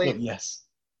 Nothing else, but yes.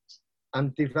 I'm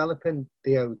developing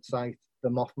the old site, the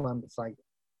Mothman site,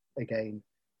 again.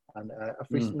 And I've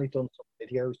recently done some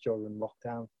videos during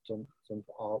lockdown, some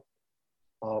art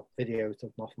videos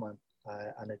of Mothman.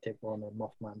 And I did one on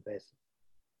Mothman Biz.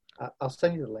 I'll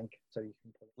send you the link so you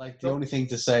can put it. Like, the only thing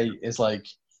to say is, like,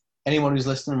 anyone who's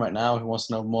listening right now who wants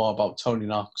to know more about Tony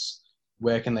Knox,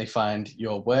 where can they find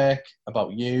your work,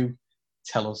 about you?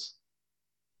 Tell us.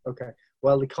 Okay.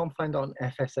 Well, they can't find it on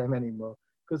FSM anymore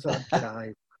because I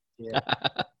died. Yeah.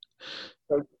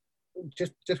 So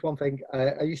just one thing.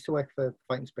 I used to work for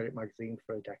Fighting Spirit magazine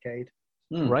for a decade.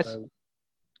 Right. So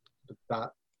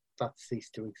that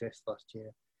ceased to exist last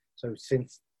year. So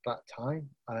since that time,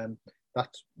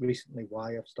 that's recently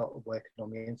why I've started working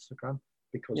on my Instagram,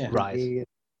 because for years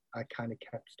I kind of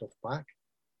kept stuff back.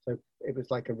 So it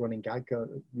was like a running gag.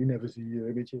 You never see your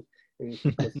images. It was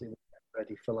because they were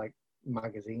ready for, like,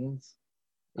 magazines.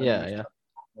 And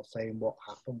saying what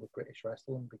happened with British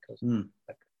wrestling, because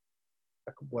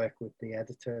I could work with the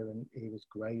editor, and he was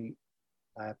great.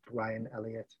 Brian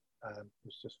Elliott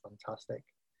was just fantastic.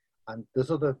 And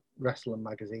there's other wrestling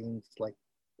magazines like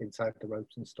Inside the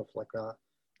Ropes and stuff like that.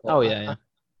 But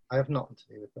I have nothing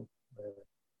to do with them, really.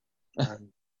 And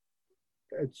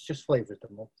it's just flavour of the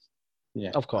month.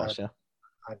 Yeah, of course.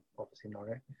 I'm obviously not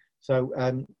it. So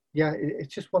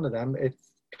it's just one of them.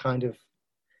 It's kind of,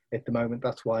 at the moment,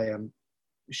 that's why I'm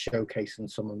showcasing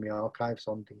some of my archives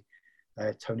on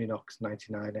the Tony Knox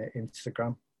 99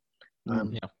 Instagram.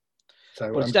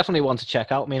 So, but it's definitely one to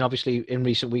check out. I mean, obviously, in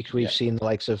recent weeks, we've seen the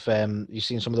likes of, you've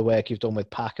seen some of the work you've done with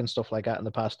Pac and stuff like that in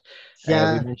the past. We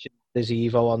mentioned Lizzie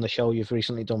Evo on the show. You've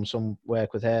recently done some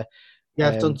work with her. Yeah,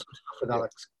 I've done some stuff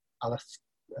with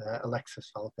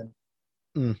Alexis Falcon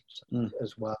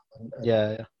as well.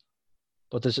 And,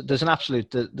 But there's an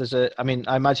absolute, I mean,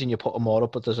 I imagine you put them all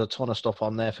up, but there's a ton of stuff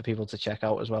on there for people to check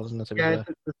out as well, isn't there?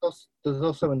 There's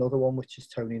also another one, which is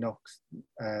Tony Knox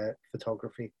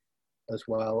photography as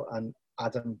well. And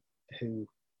Adam, who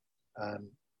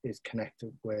is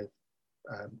connected with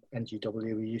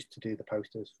NGW, who used to do the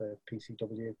posters for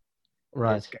PCW.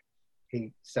 Right.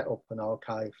 He set up an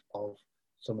archive of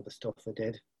some of the stuff I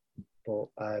did. But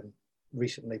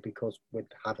recently, because with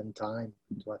having time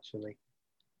to actually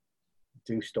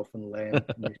do stuff and learn,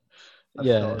 I've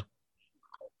started,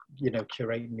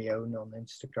 curating my own on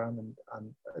Instagram, and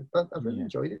I've really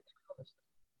enjoyed it, to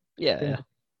be honest.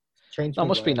 That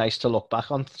must be nice to look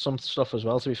back on some stuff as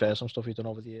well, to be fair, some stuff you've done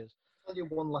over the years. I'll tell you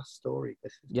one last story.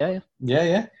 Yeah.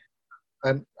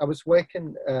 I was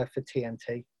working for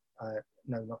TNT.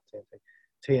 No, not TNT.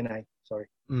 TNA, sorry.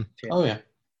 Mm. TNA. Oh yeah.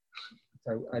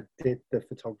 So I did the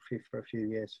photography for a few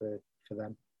years for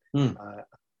them. I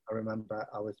remember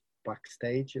I was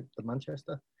backstage at the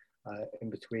Manchester in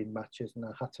between matches, and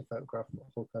I had to photograph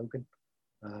Hulk Hogan.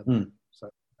 So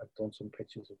I've done some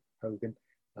pictures of Hogan.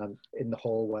 In the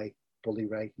hallway, Bully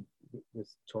Ray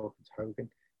was talking to Hogan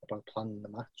about planning the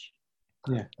match.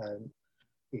 Yeah.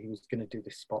 He was going to do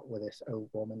this spot with this old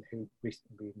woman who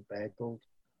recently been burgled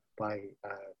by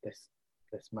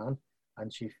this man,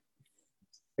 and she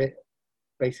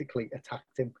basically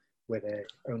attacked him with a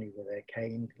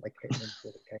cane, like hitting him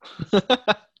with a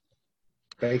cane.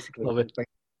 Basically,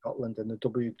 Scotland and the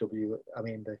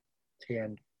the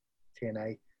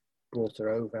TNA brought her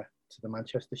over to the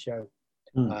Manchester show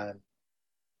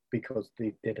because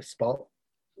they did a spot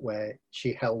where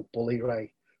she held Bully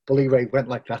Ray. Bully Ray went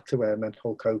like that to her, and then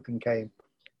Hulk Hogan came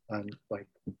and like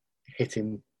hit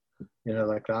him,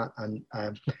 like that. And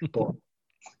but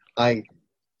I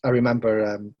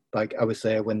remember like I was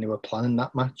there when they were planning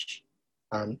that match,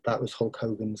 and that was Hulk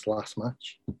Hogan's last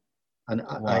match, and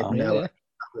I know that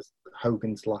was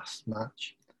Hogan's last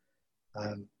match.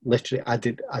 Literally, I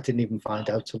didn't even find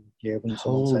out till the year when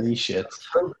someone said, holy shit!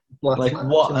 Like match.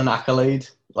 What an accolade!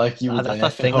 Like you were that's the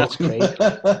thing. That's crazy.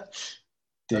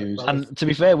 Dude. And to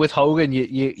be fair, with Hogan,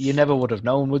 you never would have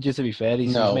known, would you? To be fair,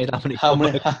 he's made how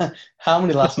many how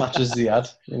many last matches has he had?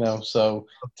 So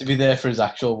to be there for his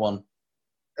actual one.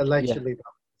 Allegedly, that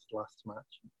was his last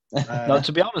match. No,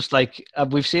 to be honest, like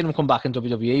we've seen him come back in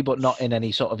WWE, but not in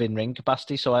any sort of in-ring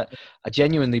capacity. So I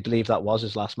genuinely believe that was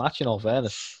his last match. In all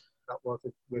fairness, that was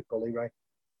it with Bully Ray.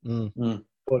 Mm.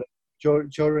 But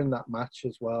during that match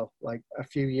as well, like a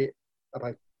few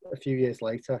years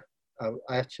later,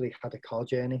 I actually had a car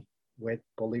journey with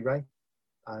Bully Ray,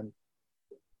 and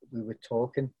we were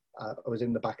talking. I was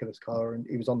in the back of his car, and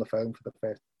he was on the phone for the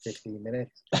first 15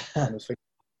 minutes. And I was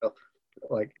thinking,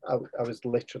 like I was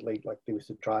literally like, there was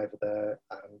a driver there,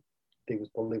 and there was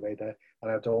Bully Ray there,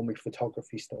 and I had all my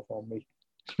photography stuff on me,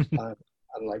 and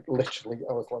like literally,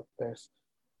 I was like this.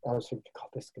 I was thinking, God,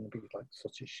 this is going to be like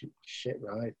such a shit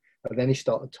ride. And then he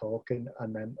started talking,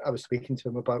 and then I was speaking to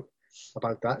him about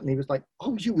that, and he was like,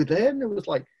 "Oh, you were there?" And it was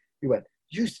like, he went,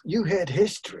 "You heard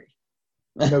history,"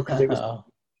 because it was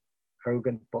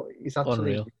Hogan, but he's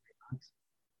absolutely unreal. Nice.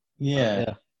 Yeah.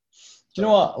 Do you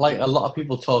know what? Like a lot of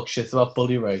people talk shit about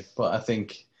Bully Ray, but I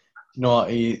think what,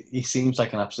 he seems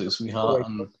like an absolute sweetheart.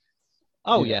 And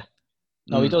No,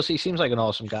 he does. He seems like an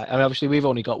awesome guy. I mean, obviously, we've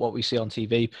only got what we see on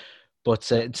TV, but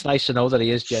it's nice to know that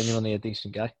he is genuinely a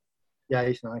decent guy. Yeah,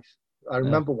 he's nice. I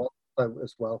remember once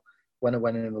as well when I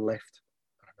went in the lift.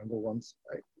 I remember once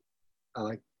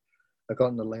I got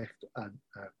in the lift, and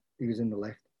he was in the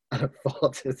lift, and I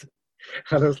farted,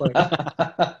 and I was like,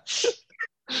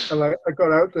 and like I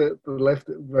got out the lift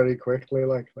very quickly,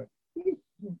 like. I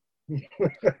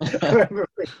remember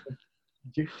thinking,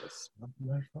 "Did you just smell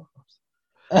my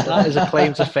farts?" That is a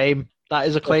claim to fame. That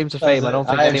is a claim to fame. I don't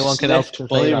think anyone else can say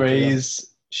Bully that.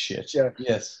 Ray's shit. Yeah.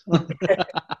 Yes.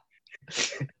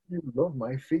 You love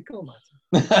my fecal matter.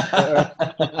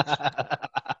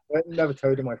 I never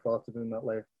told him I farted in that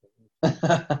lift.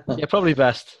 Yeah, probably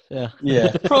best. Yeah.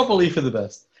 Yeah, probably for the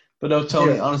best. But no,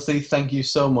 Tony, honestly, thank you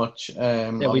so much.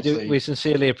 We do. We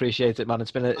sincerely appreciate it, man.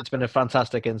 It's been a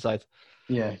fantastic insight.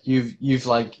 Yeah, you've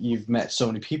met so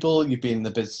many people. You've been in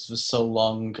the business for so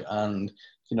long, and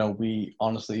we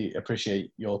honestly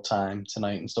appreciate your time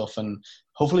tonight and stuff. And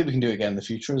hopefully we can do it again in the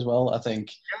future as well. I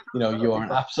think you are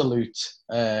an absolute.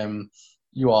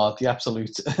 You are the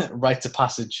absolute rite of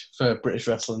passage for British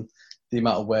wrestling. The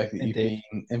amount of work that you've been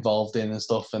involved in and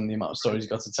stuff, and the amount of stories you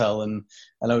got to tell. And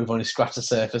I know we've only scratched the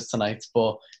surface tonight,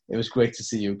 but it was great to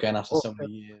see you again after so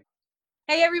many years.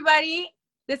 Hey, everybody.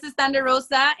 This is Thunder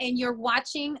Rosa, and you're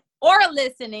watching or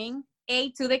listening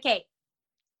A to the K.